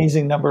an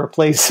amazing number of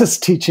places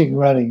teaching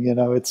running.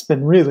 It's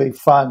been really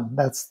fun.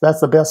 That's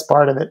the best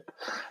part of it.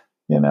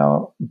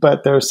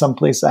 But there are some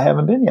places I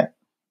haven't been yet.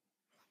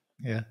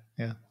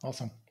 Yeah.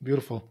 Awesome.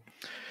 Beautiful.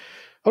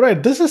 All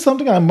right. This is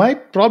something I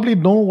might probably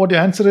know what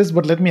your answer is,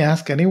 but let me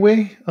ask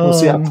anyway. We'll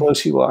see how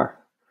close you are.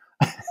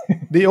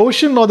 The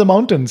ocean or the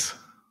mountains?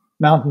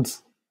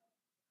 Mountains.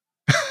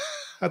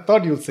 I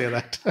thought you'd say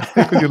that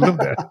because you live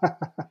there.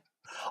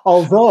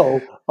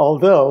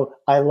 Although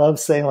I love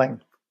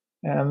sailing,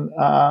 and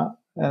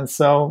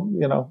so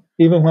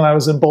even when I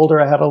was in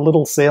Boulder, I had a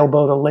little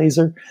sailboat, a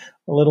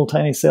little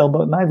tiny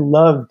sailboat, and I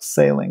loved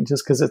sailing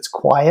just because it's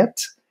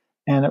quiet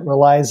and it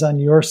relies on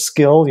your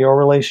skill, your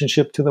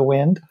relationship to the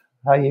wind,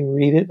 how you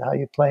read it, how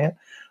you play it.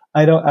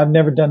 I've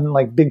never done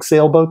like big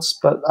sailboats,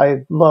 but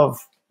I love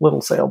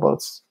little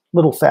sailboats,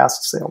 little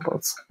fast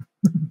sailboats.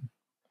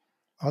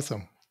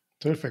 Awesome,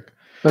 terrific.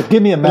 But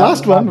give me a mountain. The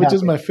last one, which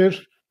is my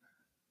favorite.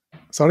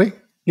 Sorry?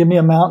 Give me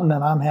a mountain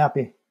and I'm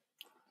happy.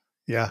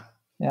 Yeah.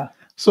 Yeah.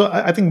 So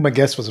I think my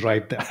guess was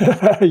right there.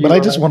 But I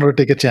just wanted to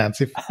take a chance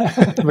if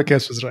my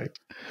guess was right.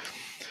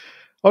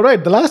 All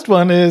right. The last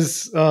one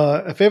is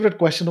a favorite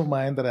question of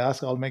mine that I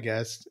ask all my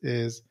guests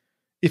is,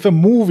 if a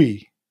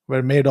movie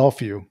were made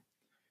of you,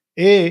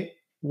 A,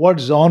 what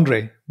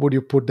genre would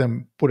you put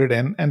it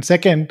in? And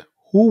second,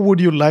 who would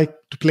you like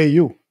to play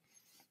you?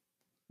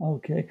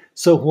 Okay.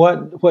 So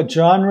what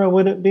genre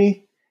would it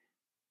be?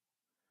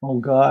 Oh,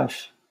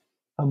 gosh.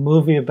 A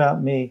movie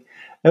about me.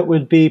 It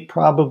would be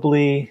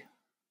probably...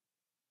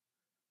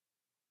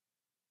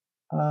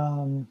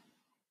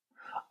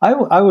 I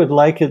would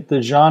like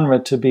the genre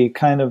to be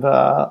kind of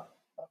a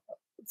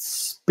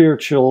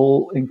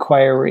spiritual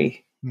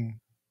inquiry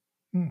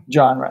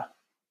genre,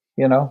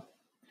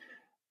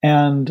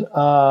 And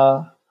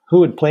who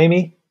would play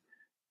me?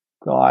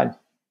 God.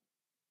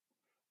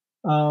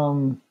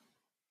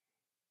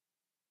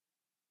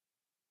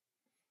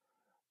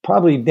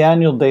 probably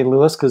Daniel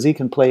Day-Lewis, because he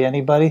can play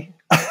anybody.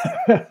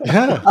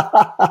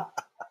 Yeah.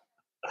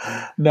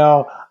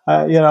 No,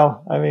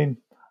 I mean,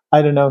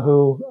 I don't know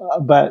who,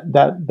 but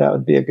that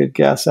would be a good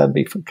guess. That'd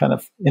be kind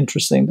of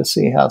interesting to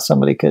see how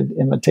somebody could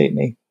imitate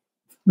me.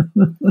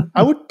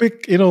 I would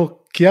pick,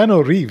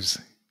 Keanu Reeves.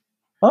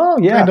 Oh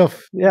yeah, kind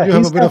of. Yeah, you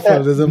have a bit of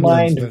a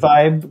resemblance. Mind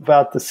vibe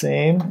about the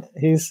same.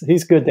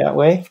 He's good that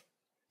way.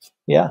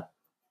 Yeah,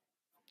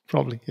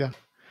 probably. Yeah.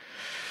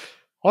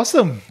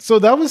 Awesome. So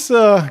that was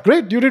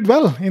great. You did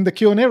well in the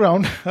Q&A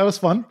round. That was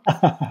fun.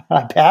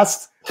 I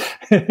passed.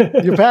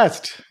 You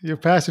passed. You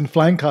passed in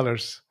flying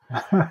colors.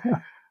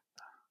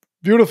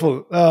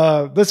 Beautiful.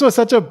 This was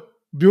such a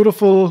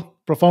beautiful,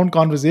 profound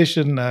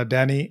conversation,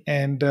 Danny.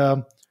 And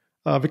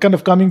we're kind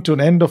of coming to an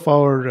end of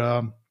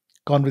our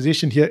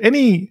conversation here.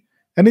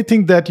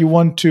 Anything that you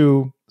want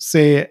to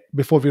say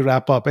before we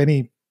wrap up?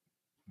 Any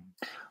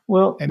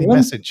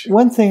message?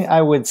 One thing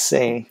I would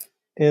say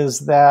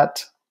is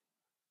that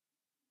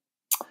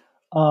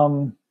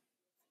all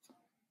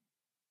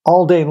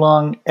day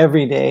long,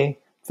 every day,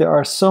 there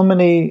are so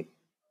many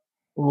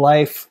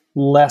life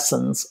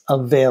lessons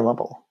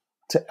available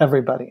to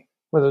everybody,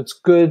 whether it's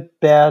good,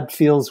 bad,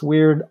 feels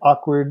weird,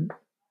 awkward,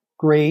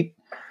 great,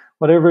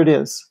 whatever it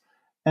is.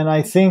 And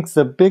I think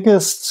the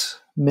biggest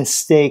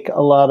mistake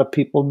a lot of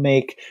people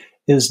make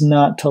is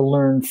not to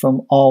learn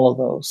from all of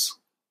those.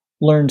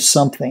 Learn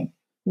something,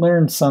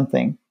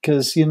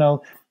 because,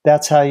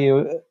 that's how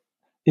you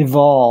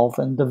evolve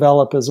and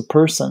develop as a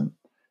person.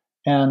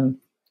 And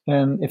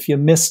if you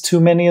miss too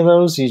many of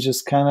those, you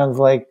just kind of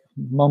like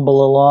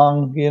mumble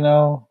along,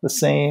 the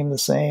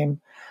same.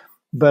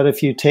 But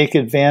if you take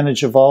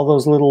advantage of all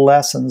those little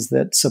lessons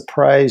that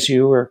surprise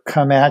you or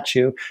come at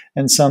you,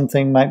 and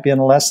something might be in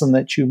a lesson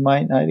that you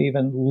might not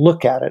even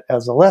look at it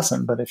as a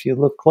lesson, but if you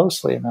look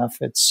closely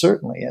enough, it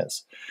certainly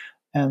is.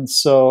 And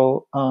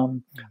so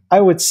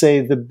I would say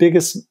the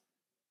biggest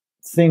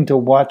thing to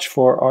watch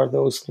for are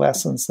those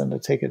lessons, and to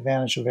take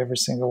advantage of every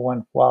single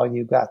one while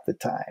you got the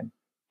time.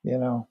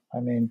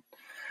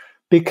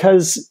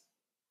 Because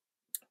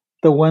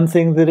the one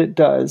thing that it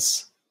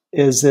does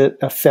is it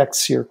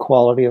affects your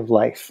quality of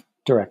life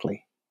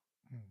directly.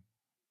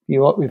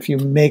 If you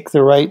make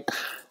the right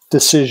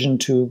decision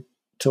to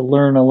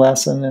learn a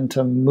lesson and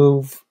to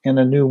move in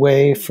a new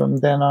way from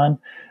then on,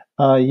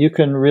 you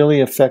can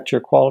really affect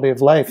your quality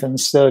of life.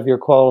 Instead of your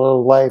quality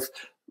of life,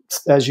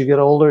 as you get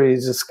older, you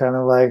just kind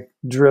of like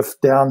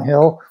drift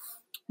downhill.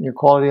 Your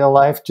quality of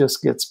life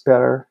just gets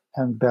better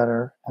and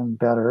better and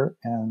better.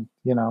 And,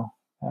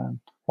 and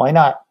why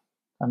not?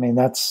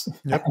 That's,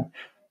 yep.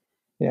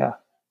 Yeah.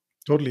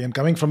 Totally. And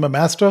coming from a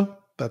master,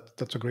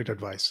 that's a great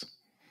advice.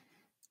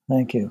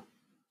 Thank you.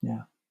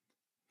 Yeah.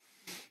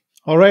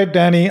 All right,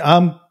 Danny.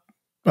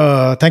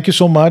 Thank you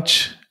so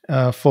much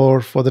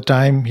for the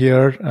time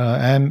here,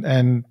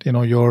 and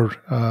your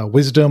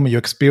wisdom, your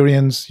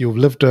experience. You've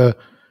lived you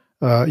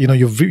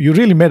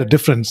really made a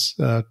difference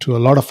to a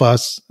lot of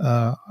us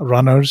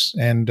runners,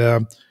 and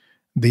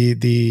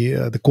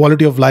the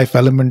quality of life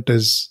element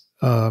is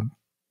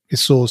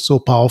so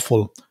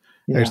powerful.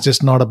 Yeah. It's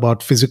just not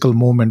about physical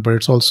movement, but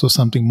it's also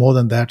something more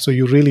than that. So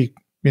you really,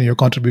 your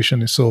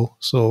contribution is so.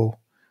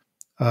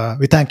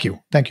 We thank you.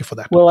 Thank you for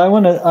that. Well, I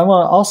want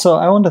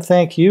to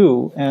thank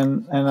you,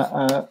 and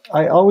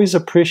I always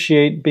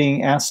appreciate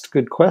being asked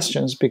good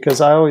questions,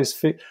 because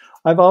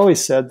I've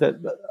always said that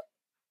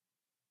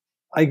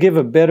I give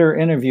a better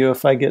interview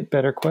if I get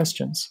better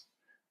questions,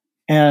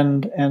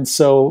 and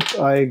so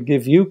I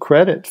give you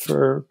credit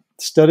for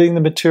studying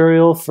the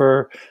material,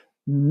 for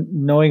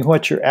knowing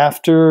what you're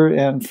after,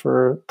 and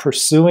for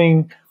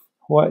pursuing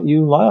what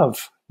you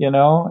love,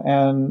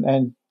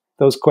 and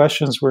those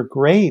questions were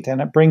great,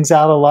 and it brings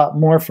out a lot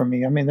more from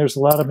me. There's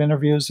a lot of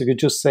interviews that could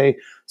just say,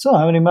 so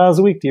how many miles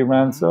a week do you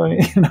run? So,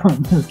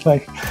 it's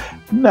like,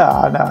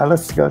 no,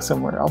 let's go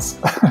somewhere else.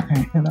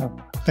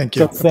 Thank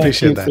you. So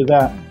thank you for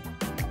that.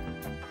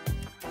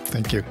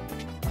 Thank you.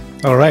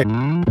 All right.